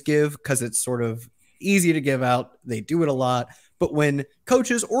coaches give because it's sort of easy to give out. They do it a lot. But when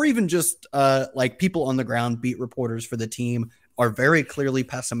coaches or even just like people on the ground, beat reporters for the team, are very clearly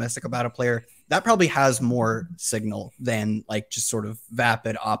pessimistic about a player, that probably has more signal than like just sort of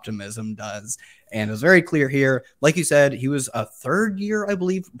vapid optimism does. And it was very clear here. Like you said, he was a 3rd year, I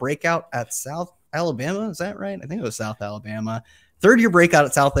believe, breakout at South Alabama. Is that right? I think it was South Alabama. 3rd year breakout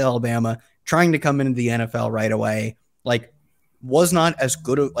at South Alabama, trying to come into the NFL right away. Like was not as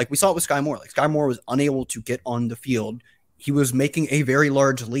good. Like we saw it with Sky Moore. Like Sky Moore was unable to get on the field. He was making a very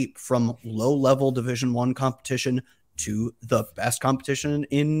large leap from low-level Division I competition to the best competition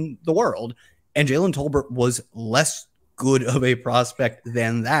in the world. And Jalen Tolbert was less good of a prospect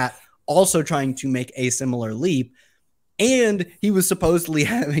than that, also trying to make a similar leap. And he was supposedly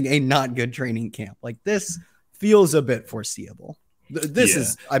having a not good training camp. Like this feels a bit foreseeable. This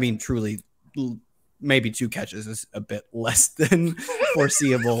is, I mean, truly maybe 2 catches is a bit less than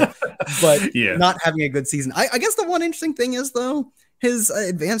foreseeable, but not having a good season. I guess the one interesting thing is though, his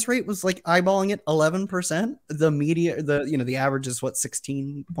advance rate was like eyeballing it 11%. The average is what,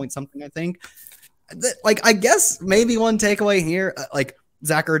 16 point something, I think. Like, I guess maybe one takeaway here, like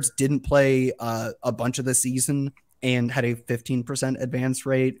Zach Ertz didn't play a bunch of the season and had a 15% advance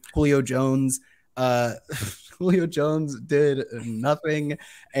rate. Julio Jones did nothing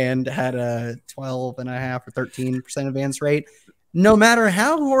and had a 12.5 or 13% advance rate. No matter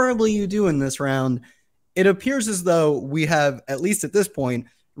how horribly you do in this round, it appears as though we have, at least at this point,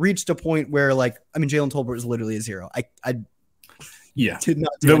 reached a point where, like, I mean, Jalen Tolbert is literally a 0.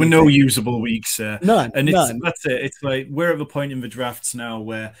 There were no usable weeks. None. That's it. It's like we're at the point in the drafts now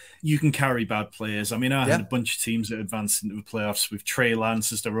where you can carry bad players. I mean, I had a bunch of teams that advanced into the playoffs with Trey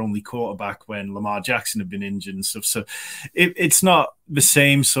Lance as their only quarterback when Lamar Jackson had been injured and stuff. So it's not the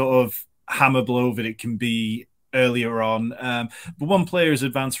same sort of hammer blow that it can be earlier on. But one player's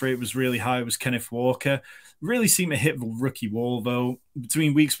advance rate was really high was Kenneth Walker. Really seemed to hit the rookie wall, though.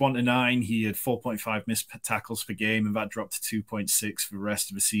 Between weeks 1 to 9, he had 4.5 missed tackles per game, and that dropped to 2.6 for the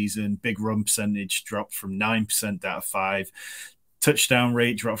rest of the season. Big run percentage dropped from 9% down to 5. Touchdown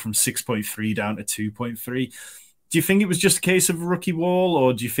rate dropped from 6.3 down to 2.3. Do you think it was just a case of a rookie wall,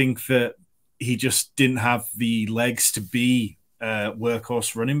 or do you think that he just didn't have the legs to be a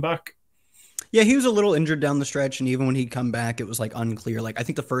workhorse running back? Yeah, he was a little injured down the stretch, and even when he'd come back, it was like unclear. Like I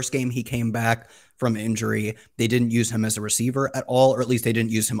think the first game he came back from injury, they didn't use him as a receiver at all, or at least they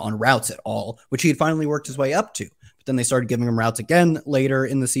didn't use him on routes at all, which he had finally worked his way up to. But then they started giving him routes again later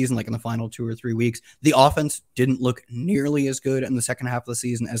in the season, like in the final 2 or 3 weeks. The offense didn't look nearly as good in the second half of the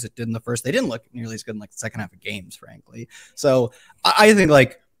season as it did in the first. They didn't look nearly as good in like the second half of games, frankly. So I think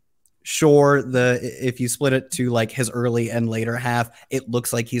like, sure, if you split it to like his early and later half, it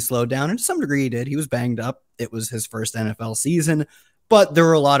looks like he slowed down, and to some degree he did. He was banged up. It was his first NFL season, but there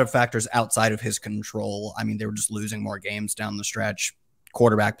were a lot of factors outside of his control. I mean, they were just losing more games down the stretch.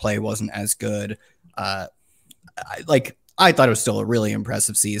 Quarterback play wasn't as good. I thought it was still a really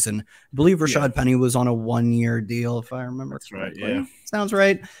impressive season. I believe Rashad Penny was on a 1-year deal, if I remember. That's correctly. Right. Yeah, sounds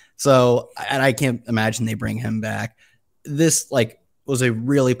right. So, and I can't imagine they bring him back. This was a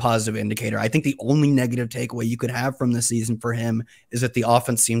really positive indicator. I think the only negative takeaway you could have from this season for him is that the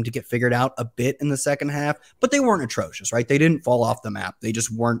offense seemed to get figured out a bit in the second half, but they weren't atrocious, right? They didn't fall off the map. They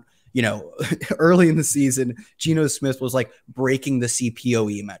just weren't, early in the season, Geno Smith was like breaking the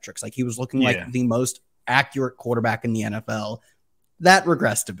CPOE metrics. Like he was looking like the most accurate quarterback in the NFL. That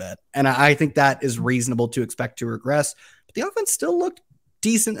regressed a bit. And I think that is reasonable to expect to regress, but the offense still looked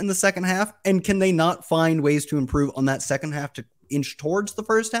decent in the second half. And can they not find ways to improve on that second half to inch towards the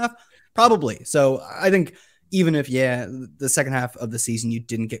first half? Probably. So I think even if, the second half of the season, you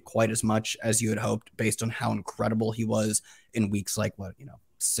didn't get quite as much as you had hoped based on how incredible he was in weeks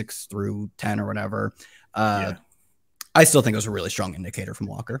 6 through 10 or whatever. I still think it was a really strong indicator from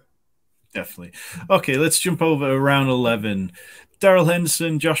Walker. Definitely. Okay, let's jump over to round 11. Darrell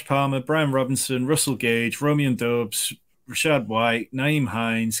Henderson, Josh Palmer, Brian Robinson, Russell Gage, Romeo Doubs, Rashad White, Naeem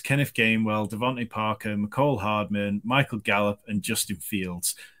Hines, Kenneth Gainwell, Devontae Parker, McCall Hardman, Michael Gallup, and Justin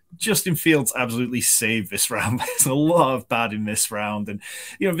Fields. Justin Fields absolutely saved this round. There's a lot of bad in this round. And,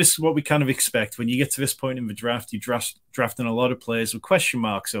 this is what we kind of expect. When you get to this point in the draft, you drafting a lot of players with question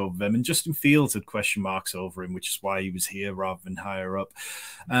marks over them. And Justin Fields had question marks over him, which is why he was here rather than higher up.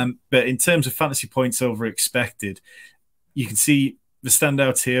 But in terms of fantasy points over expected, you can see the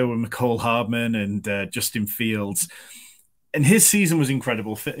standouts here with McCall Hardman and Justin Fields. And his season was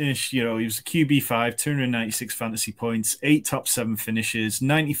incredible. Finished, he was a QB5, 296 fantasy points, 8 top 7 finishes,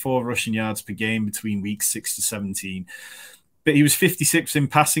 94 rushing yards per game between weeks 6 to 17. But he was 56th in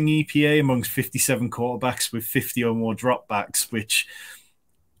passing EPA amongst 57 quarterbacks with 50 or more dropbacks, which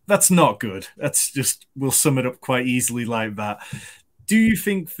that's not good. That's just, we'll sum it up quite easily like that. Do you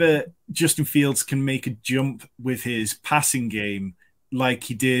think that Justin Fields can make a jump with his passing game like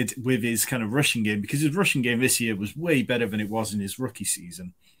he did with his kind of rushing game? Because his rushing game this year was way better than it was in his rookie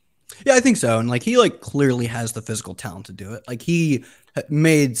season. Yeah, I think so. And he clearly has the physical talent to do it. He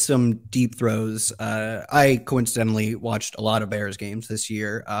made some deep throws. I coincidentally watched a lot of Bears games this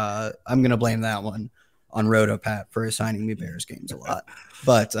year. I'm going to blame that one on RotoPat for assigning me Bears games a lot.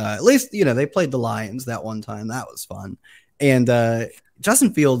 But at least, they played the Lions that one time. That was fun. And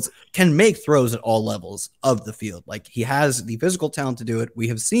Justin Fields can make throws at all levels of the field. He has the physical talent to do it. We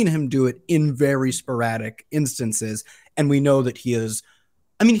have seen him do it in very sporadic instances. And we know that he is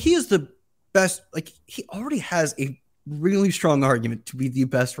the best. He already has a really strong argument to be the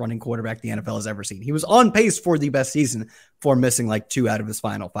best running quarterback the NFL has ever seen. He was on pace for the best season for missing 2 out of his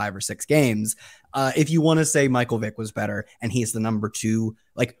final 5 or 6 games. If you want to say Michael Vick was better and he's the number 2,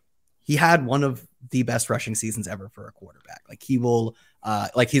 he had one of the best rushing seasons ever for a quarterback. He will,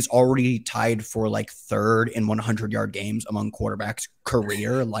 he's already tied for 3rd in 100-yard games among quarterbacks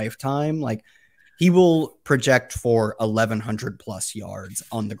career lifetime. He will project for 1,100 plus yards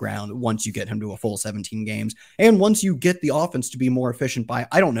on the ground once you get him to a full 17 games. And once you get the offense to be more efficient by,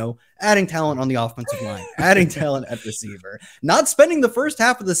 adding talent on the offensive line, adding talent at receiver, not spending the first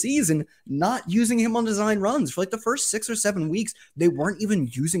half of the season, not using him on design runs. For the first 6 or 7 weeks, they weren't even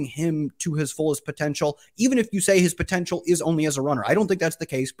using him to his fullest potential. Even if you say his potential is only as a runner, I don't think that's the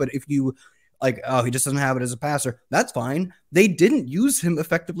case. But if you like, oh, he just doesn't have it as a passer. That's fine. They didn't use him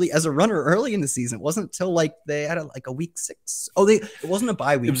effectively as a runner early in the season. It wasn't until like they had a week 6. Oh, it wasn't a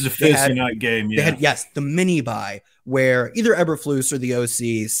bye week. It was a Thursday night game. Yeah. They had, the mini bye where either Eberflus or the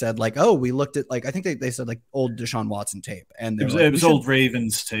OC said like, oh, we looked at like, I think they said like old Deshaun Watson tape. And it was old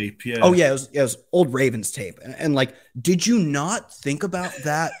Ravens tape. Yeah. Oh yeah. It was old Ravens tape. And like, did you not think about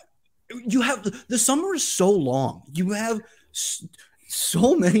that? You have the summer is so long. You have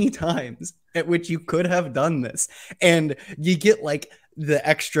so many times at which you could have done this, and you get like the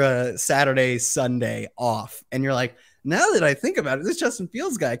extra Saturday, Sunday off, and you're like, now that I think about it, this Justin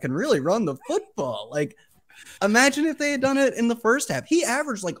Fields guy can really run the football. Like, imagine if they had done it in the first half. He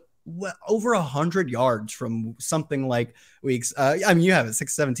averaged like over 100 yards from something like weeks. I mean, you have it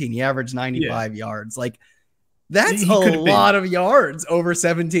 617. He averaged 95 yards. Like, that's a lot of yards over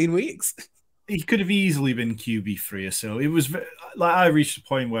 17 weeks. He could have easily been QB3 or so. It was like I reached a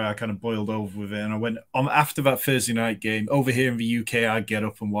point where I kind of boiled over with it, and I went on after that Thursday night game over here in the UK. I'd get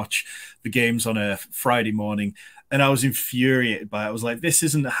up and watch the games on a Friday morning, and I was infuriated by it. I was like, "This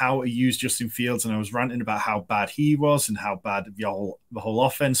isn't how to use Justin Fields," and I was ranting about how bad he was and how bad the whole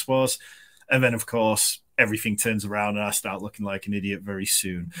offense was. And then, of course, everything turns around, and I start looking like an idiot very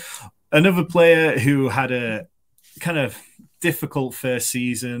soon. Another player who had a kind of difficult first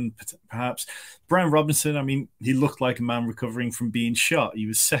season, perhaps. Brian Robinson, I mean, he looked like a man recovering from being shot. He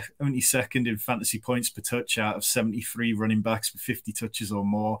was 72nd in fantasy points per touch out of 73 running backs with 50 touches or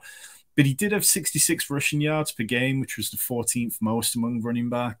more. But he did have 66 rushing yards per game, which was the 14th most among running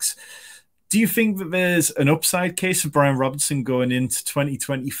backs. Do you think that there's an upside case of Brian Robinson going into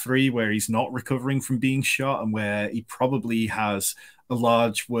 2023 where he's not recovering from being shot and where he probably has a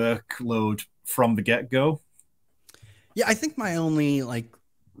large workload from the get-go? Yeah, I think my only like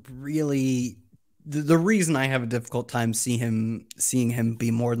really the reason I have a difficult time seeing him be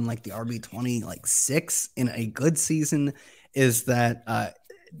more than like the RB20 like 6 in a good season is that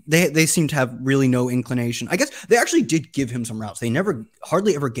they seem to have really no inclination. I guess they actually did give him some routes. They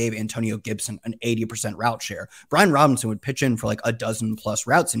hardly ever gave Antonio Gibson an 80% route share. Brian Robinson would pitch in for like a dozen plus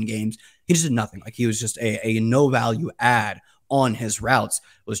routes in games. He just did nothing. Like he was just a no value add on his routes.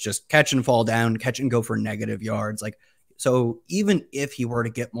 It was just catch and fall down, catch and go for negative yards. Like, so even if he were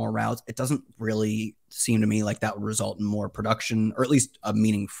to get more routes, it doesn't really seem to me like that would result in more production, or at least a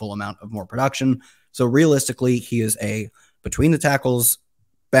meaningful amount of more production. So realistically, he is a between the tackles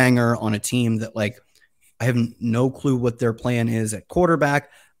banger on a team that like I have no clue what their plan is at quarterback.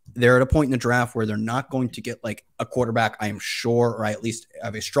 They're at a point in the draft where they're not going to get like a quarterback, I am sure, or I at least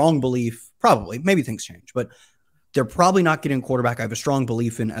have a strong belief, probably, maybe things change, but they're probably not getting a quarterback I have a strong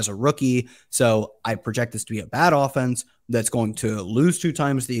belief in as a rookie. So I project this to be a bad offense that's going to lose 2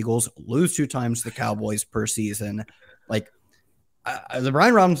 times the Eagles, lose 2 times the Cowboys per season. Like the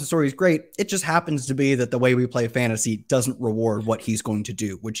Brian Robinson story is great. It just happens to be that the way we play fantasy doesn't reward what he's going to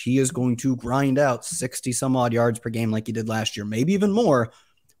do, which he is going to grind out 60 some odd yards per game like he did last year, maybe even more,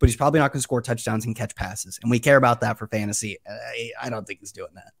 but he's probably not going to score touchdowns and catch passes. And we care about that for fantasy. I don't think he's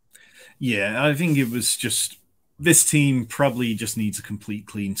doing that. Yeah, I think it was just, this team probably just needs a complete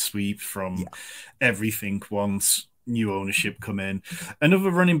clean sweep from everything once new ownership come in.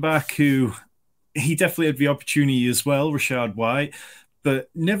 Another running back who he definitely had the opportunity as well, Rachaad White, but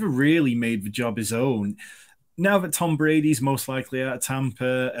never really made the job his own. Now that Tom Brady's most likely out of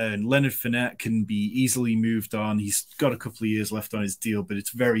Tampa and Leonard Fournette can be easily moved on, he's got a couple of years left on his deal, but it's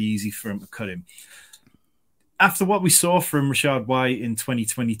very easy for him to cut him. After what we saw from Rachaad White in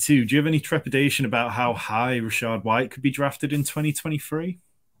 2022, do you have any trepidation about how high Rachaad White could be drafted in 2023?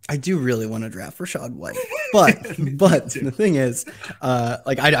 I do really want to draft Rachaad White, but the thing is,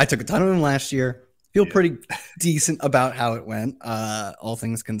 like I took a ton of him last year. Feel pretty decent about how it went, all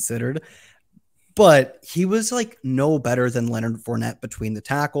things considered. But he was like no better than Leonard Fournette between the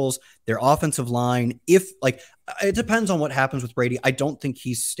tackles, their offensive line. If like it depends on what happens with Brady. I don't think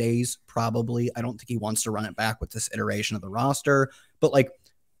he stays. Probably, I don't think he wants to run it back with this iteration of the roster. But like,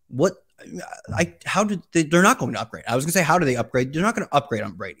 what? How did they're not going to upgrade? I was gonna say, how do they upgrade? They're not going to upgrade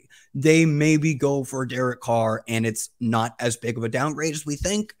on Brady. They maybe go for Derek Carr, and it's not as big of a downgrade as we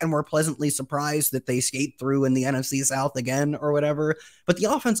think, and we're pleasantly surprised that they skate through in the NFC South again or whatever. But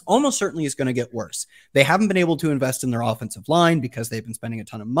the offense almost certainly is going to get worse. They haven't been able to invest in their offensive line because they've been spending a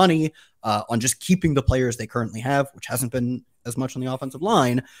ton of money on just keeping the players they currently have, which hasn't been as much on the offensive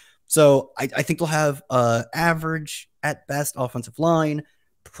line. So I think they'll have average at best offensive line,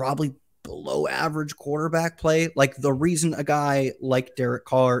 probably below average quarterback play. Like the reason a guy like Derek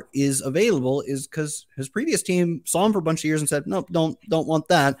Carr is available is because his previous team saw him for a bunch of years and said, nope, don't want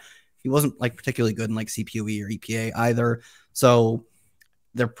that. He wasn't like particularly good in like CPOE or EPA either. So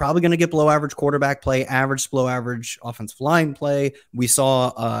They're probably going to get below average quarterback play, average to below average offensive line play. We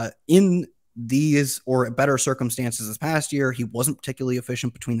saw in these or better circumstances this past year, he wasn't particularly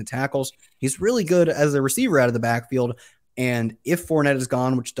efficient between the tackles. He's really good as a receiver out of the backfield. And if Fournette is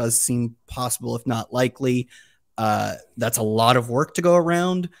gone, which does seem possible, if not likely, that's a lot of work to go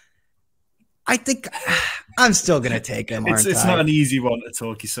around. I think I'm still going to take him. It's not an easy one to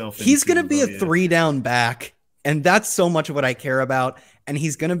talk yourself into. He's going to be a 3-down back, and that's so much of what I care about. And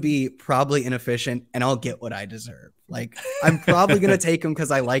he's going to be probably inefficient, and I'll get what I deserve. Like, I'm probably going to take him because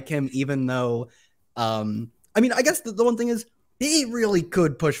I like him, even though, I mean, I guess the one thing is he really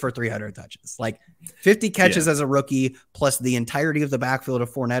could push for 300 touches. Like 50 catches as a rookie, plus the entirety of the backfield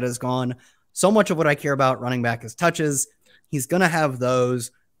of Fournette is gone. So much of what I care about running back is touches. He's going to have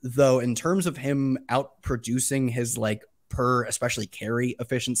those. Though in terms of him out producing his like per especially carry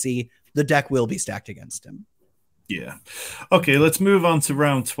efficiency, the deck will be stacked against him. Yeah. Okay, let's move on to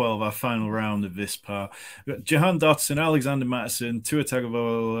round 12, our final round of this part. We've got Jahan Dotson, Alexander Mattison, Tua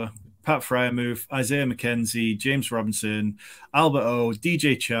Tagovailoa, Pat Fryermuth, Isaiah McKenzie, James Robinson, Albert O,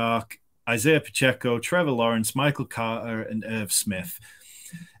 DJ Chark, Isaiah Pacheco, Trevor Lawrence, Michael Carter, and Irv Smith.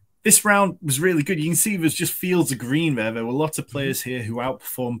 This round was really good. You can see there's just fields of green there. There were lots of players here who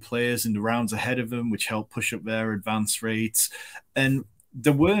outperformed players in the rounds ahead of them, which helped push up their advance rates. And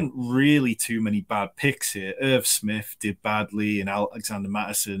there weren't really too many bad picks here. Irv Smith did badly, and Alexander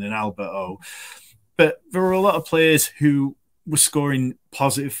Mattison and Albert O. But there were a lot of players who were scoring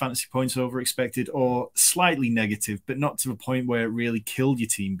positive fantasy points over expected or slightly negative, but not to the point where it really killed your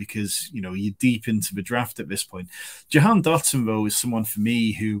team because, you know, you're deep into the draft at this point. Jahan Dotson, though, is someone for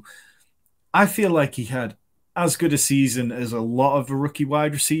me who I feel like he had as good a season as a lot of the rookie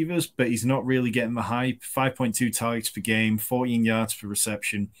wide receivers, but he's not really getting the hype. 5.2 targets per game, 14 yards per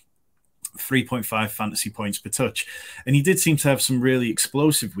reception, 3.5 fantasy points per touch. And he did seem to have some really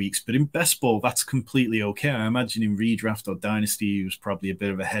explosive weeks, but in best ball, that's completely okay. I imagine in redraft or dynasty, he was probably a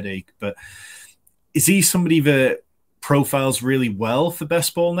bit of a headache, but is he somebody that profiles really well for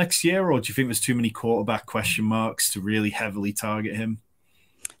best ball next year? Or do you think there's too many quarterback question marks to really heavily target him?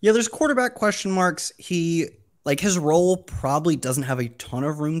 Yeah, there's quarterback question marks. His role probably doesn't have a ton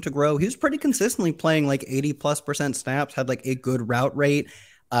of room to grow. He was pretty consistently playing like 80+% snaps, had like a good route rate.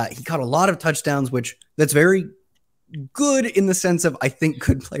 He caught a lot of touchdowns, which that's very good in the sense of I think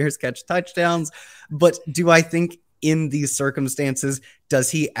good players catch touchdowns. But do I think in these circumstances, does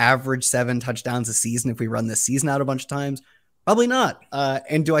he average 7 touchdowns a season if we run this season out a bunch of times? Probably not.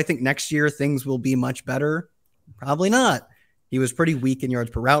 And do I think next year things will be much better? Probably not. He was pretty weak in yards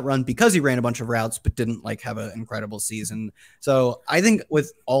per route run because he ran a bunch of routes, but didn't like have an incredible season. So I think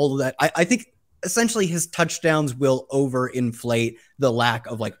with all of that, I think essentially his touchdowns will overinflate the lack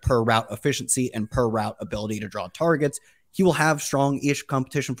of like per route efficiency and per route ability to draw targets. He will have strong-ish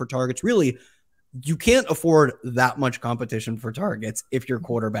competition for targets. Really, you can't afford that much competition for targets if your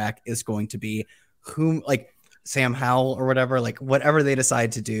quarterback is going to be whom like Sam Howell or whatever, like whatever they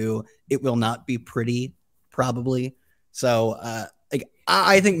decide to do, it will not be pretty probably. So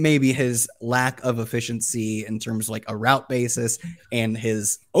I think maybe his lack of efficiency in terms of like a route basis and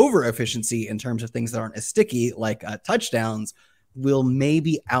his over efficiency in terms of things that aren't as sticky, like touchdowns, will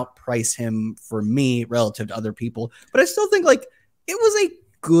maybe outprice him for me relative to other people. But I still think like it was a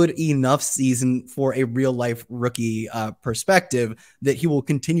good enough season for a real life rookie perspective that he will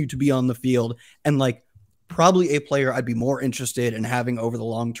continue to be on the field and like probably a player I'd be more interested in having over the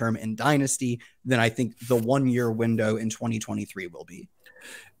long term in Dynasty than I think the 1 year window in 2023 will be.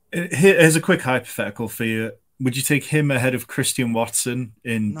 Here's a quick hypothetical for you. Would you take him ahead of Christian Watson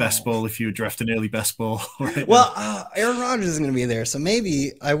in best ball if you were drafting early best ball? Aaron Rodgers isn't going to be there, so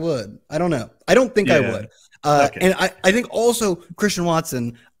maybe I would. I don't know. I don't think I would. Okay. And I think also Christian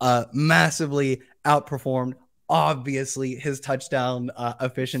Watson massively outperformed, obviously, his touchdown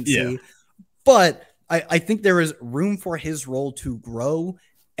efficiency. Yeah. But I think there is room for his role to grow.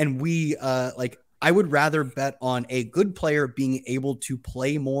 And I would rather bet on a good player being able to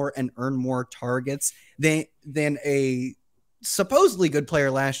play more and earn more targets than a supposedly good player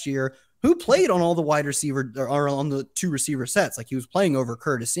last year who played on all the wide receiver or on the 2 receiver sets. Like he was playing over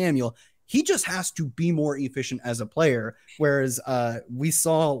Curtis Samuel. He just has to be more efficient as a player. Whereas we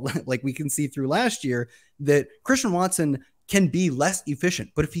saw, like we can see through last year, that Christian Watson can be less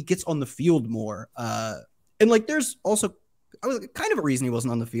efficient, but if he gets on the field more, and like there's also kind of a reason he wasn't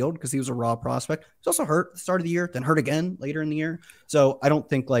on the field because he was a raw prospect. He's also hurt at the start of the year, then hurt again later in the year. So I don't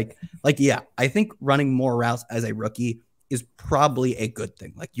think I think running more routes as a rookie is probably a good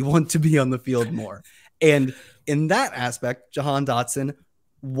thing. Like you want to be on the field more. And in that aspect, Jahan Dotson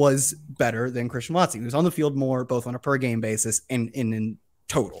was better than Christian Watson. He was on the field more, both on a per game basis and in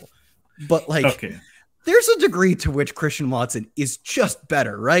total. But like, okay. There's a degree to which Christian Watson is just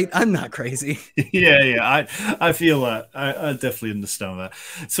better, right? I'm not crazy. Yeah. I feel that. I definitely understand that.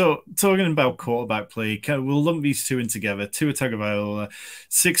 So talking about quarterback play, we'll lump these two in together. Tua Tagovailoa,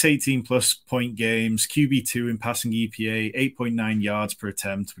 618 plus point games, QB2 in passing EPA, 8.9 yards per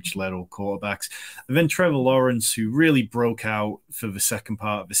attempt, which led all quarterbacks. And then Trevor Lawrence, who really broke out for the second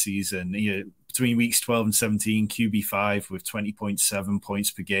part of the season. Between weeks 12 and 17, QB5 with 20.7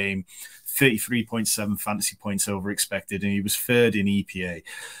 points per game, 33.7 fantasy points over expected, and he was third in EPA.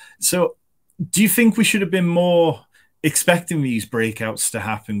 So do you think we should have been more expecting these breakouts to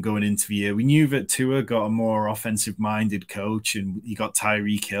happen going into the year? We knew that Tua got a more offensive-minded coach, and he got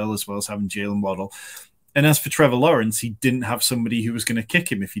Tyreek Hill as well as having Jalen Waddle. And as for Trevor Lawrence, he didn't have somebody who was going to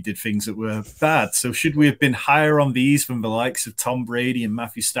kick him if he did things that were bad. So should we have been higher on these than the likes of Tom Brady and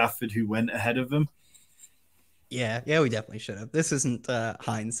Matthew Stafford, who went ahead of them? Yeah, we definitely should have. This isn't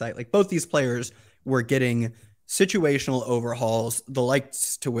hindsight. Like, both these players were getting situational overhauls, the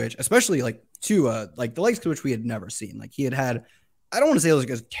likes to which, especially like Tua, like the likes to which we had never seen. Like, he had, I don't want to say it was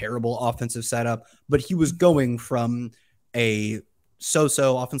like a terrible offensive setup, but he was going from a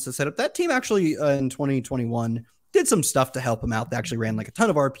so-so offensive setup. That team actually in 2021 did some stuff to help him out. They actually ran like a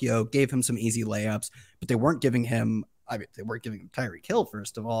ton of RPO, gave him some easy layups, but they weren't giving him Tyreek Hill,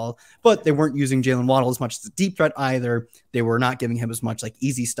 first of all, but they weren't using Jalen Waddle as much as a deep threat either. They were not giving him as much like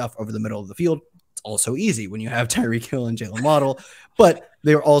easy stuff over the middle of the field. It's also easy when you have Tyreek Hill and Jalen Waddle, but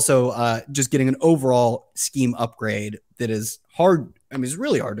they were also just getting an overall scheme upgrade that is hard. I mean, it's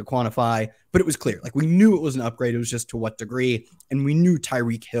really hard to quantify, but it was clear. Like, we knew it was an upgrade. It was just to what degree. And we knew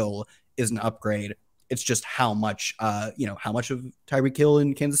Tyreek Hill is an upgrade. It's just how much of Tyreek Hill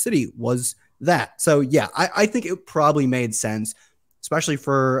in Kansas City was that. So yeah, I think it probably made sense, especially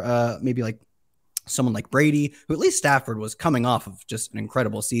for maybe like someone like Brady, who at least Stafford was coming off of just an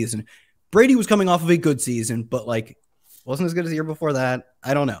incredible season. Brady was coming off of a good season, but like wasn't as good as the year before that.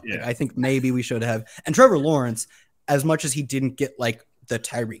 I don't know. Yeah. Like, I think maybe we should have. And Trevor Lawrence, as much as he didn't get like the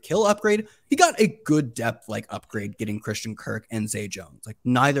Tyreek Hill upgrade, he got a good depth like upgrade getting Christian Kirk and Zay Jones. Like,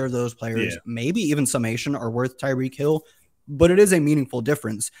 neither of those players, maybe even summation, are worth Tyreek Hill, but it is a meaningful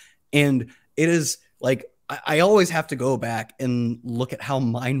difference. And it is like, I always have to go back and look at how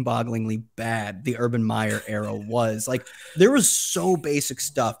mind-bogglingly bad the Urban Meyer era was. Like, there was so basic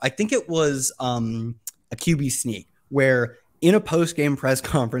stuff. I think it was a QB sneak where in a post-game press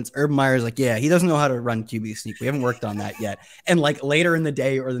conference, Urban Meyer's like, yeah, he doesn't know how to run QB sneak. We haven't worked on that yet. And like later in the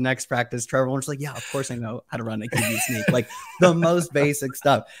day or the next practice, Trevor Lawrence like, yeah, of course I know how to run a QB sneak. Like, the most basic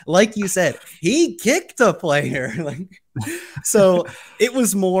stuff. Like you said, he kicked a player. Like, so it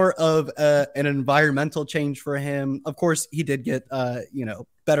was more of an environmental change for him. Of course, he did get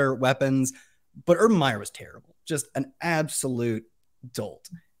better weapons, but Urban Meyer was terrible. Just an absolute dolt.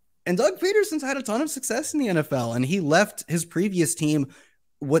 And Doug Peterson's had a ton of success in the NFL, and he left his previous team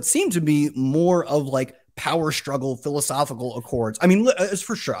what seemed to be more of like power struggle, philosophical accords. I mean, it's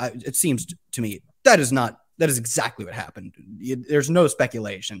for sure. It seems to me that is exactly what happened. There's no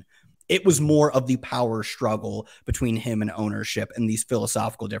speculation. It was more of the power struggle between him and ownership and these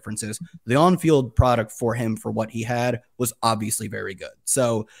philosophical differences. The on-field product for him, for what he had, was obviously very good.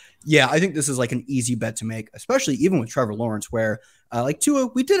 So yeah, I think this is like an easy bet to make, especially even with Trevor Lawrence, where like Tua,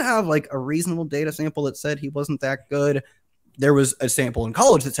 we did have like a reasonable data sample that said he wasn't that good. There was a sample in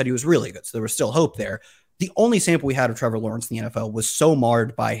college that said he was really good. So there was still hope there. The only sample we had of Trevor Lawrence in the NFL was so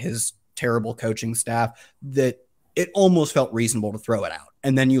marred by his terrible coaching staff that it almost felt reasonable to throw it out.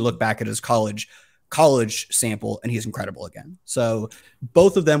 And then you look back at his college sample and he's incredible again. So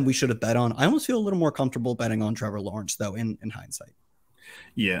both of them we should have bet on. I almost feel a little more comfortable betting on Trevor Lawrence though in hindsight.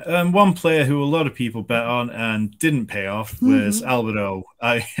 Yeah, one player who a lot of people bet on and didn't pay off was Albert O.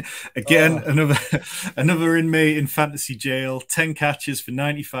 Another inmate in fantasy jail, 10 catches for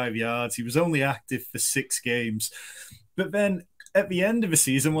 95 yards. He was only active for 6 games. But then at the end of the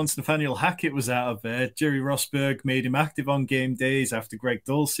season, once Nathaniel Hackett was out of there, Jerry Rosberg made him active on game days after Greg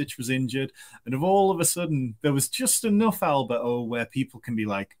Dulcich was injured. And all of a sudden, there was just enough Albert O where people can be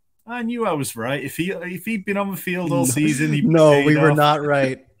like, I knew I was right. If he'd been on the field all season, we were not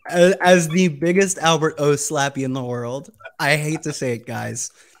right. As the biggest Albert O slappy in the world, I hate to say it,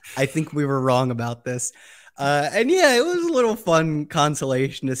 guys. I think we were wrong about this. And yeah, it was a little fun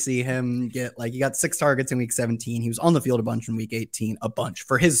consolation to see him get he got 6 targets in week 17. He was on the field a bunch in week 18, a bunch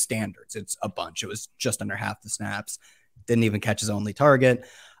for his standards. It's a bunch. It was just under half the snaps. Didn't even catch his only target.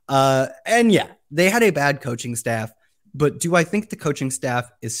 And yeah, they had a bad coaching staff. But do I think the coaching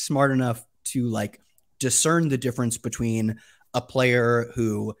staff is smart enough to discern the difference between a player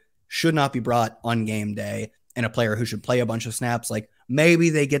who should not be brought on game day and a player who should play a bunch of snaps? Like, maybe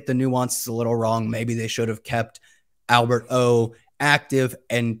they get the nuances a little wrong. Maybe they should have kept Albert O active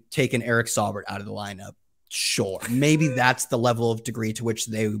and taken Eric Saubert out of the lineup. Sure. Maybe that's the level of degree to which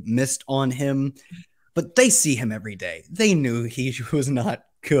they missed on him, but they see him every day. They knew he was not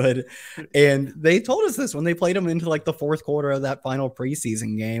good. And they told us this when they played him into like the fourth quarter of that final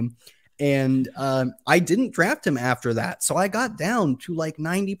preseason game. And I didn't draft him after that. So I got down to like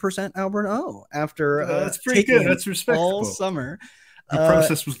 90% Albert O after that's pretty good. That's respectable. All summer. The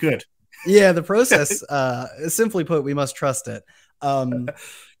process was good. Yeah, the process, simply put, we must trust it.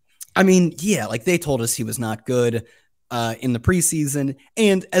 I mean, yeah, like they told us he was not good in the preseason.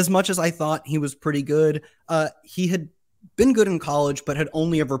 And as much as I thought he was pretty good, he had been good in college, but had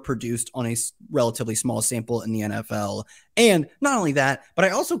only ever produced on a relatively small sample in the NFL. And not only that, but I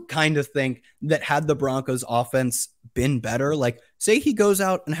also kind of think that had the Broncos offense been better, like say he goes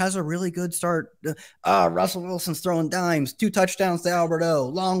out and has a really good start. Russell Wilson's throwing dimes, 2 touchdowns to Albert O,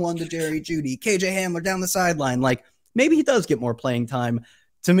 long one to Jerry Jeudy, KJ Hamler down the sideline. Like maybe he does get more playing time.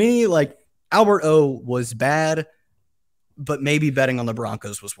 To me, like Albert O was bad, but maybe betting on the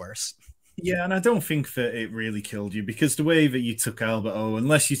Broncos was worse. Yeah, and I don't think that it really killed you, because the way that you took Albert O,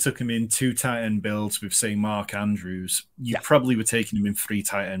 unless you took him in 2 tight end builds with, say, Mark Andrews, you probably were taking him in 3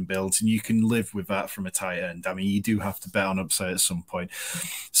 tight end builds, and you can live with that from a tight end. I mean, you do have to bet on upside at some point.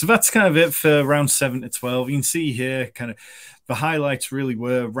 So that's kind of it for round 7 to 12. You can see here kind of the highlights really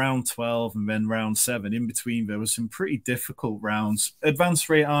were round 12 and then round 7. In between, there were some pretty difficult rounds. Advance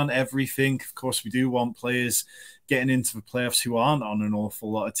rate aren't everything. Of course, we do want players getting into the playoffs who aren't on an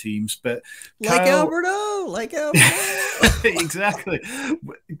awful lot of teams, but like Albert O. Exactly.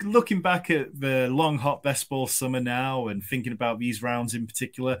 Looking back at the long hot best ball summer now and thinking about these rounds in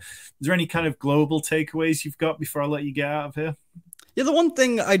particular, is there any kind of global takeaways you've got before I let you get out of here? Yeah, the one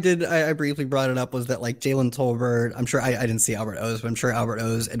thing I briefly brought it up was that like Jalen Tolbert, I'm sure I didn't see Albert O's, but I'm sure Albert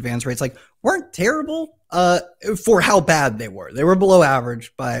O's advance rates like weren't terrible for how bad they were. They were below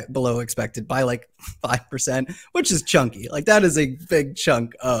average below expected by like 5%, which is chunky. Like that is a big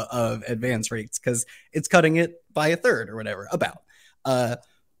chunk of advance rates because it's cutting it by a third or whatever about.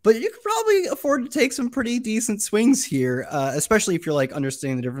 But you could probably afford to take some pretty decent swings here, especially if you're like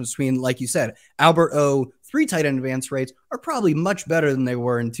understanding the difference between, like you said, Albert O, 3 tight end advance rates are probably much better than they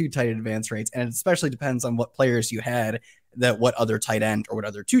were in 2 tight end advance rates. And it especially depends on what players you had, what other tight end or what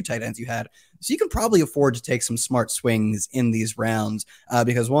other 2 tight ends you had. So you can probably afford to take some smart swings in these rounds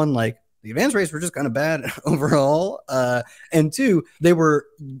because one, like the advance rates were just kind of bad overall. And 2, they were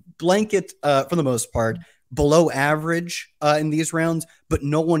blanket for the most part below average in these rounds, but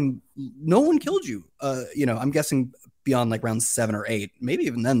no one killed you. I'm guessing beyond like round 7 or 8, maybe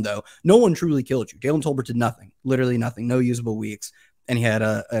even then though, no one truly killed you. Jalen Tolbert did nothing, literally nothing, no usable weeks. And he had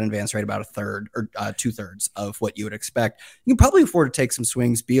an advance rate about a third or 2/3 of what you would expect. You can probably afford to take some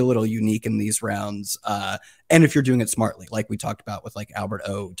swings, be a little unique in these rounds. And if you're doing it smartly, like we talked about with like Albert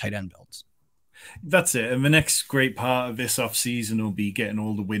O tight end builds. That's it. And the next great part of this offseason will be getting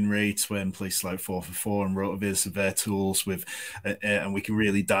all the win rates when places like 4for4 and Rotoviz have their tools with, and we can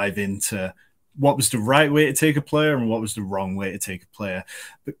really dive into what was the right way to take a player and what was the wrong way to take a player.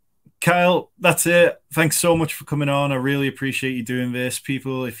 But Kyle, that's it. Thanks so much for coming on. I really appreciate you doing this.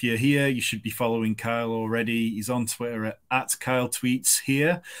 People, if you're here, you should be following Kyle already. He's on Twitter at Kyle Tweets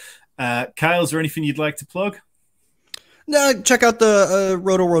here. Kyle, is there anything you'd like to plug? No, check out the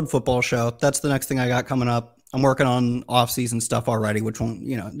Rotoworld football show. That's the next thing I got coming up. I'm working on off-season stuff already, which won't,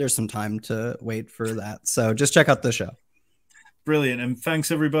 there's some time to wait for that. So just check out the show. Brilliant. And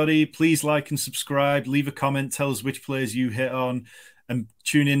thanks, everybody. Please like and subscribe. Leave a comment. Tell us which players you hit on. And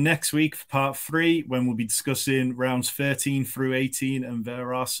tune in next week for part 3 when we'll be discussing rounds 13 through 18. And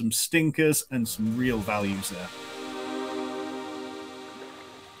there are some stinkers and some real values there.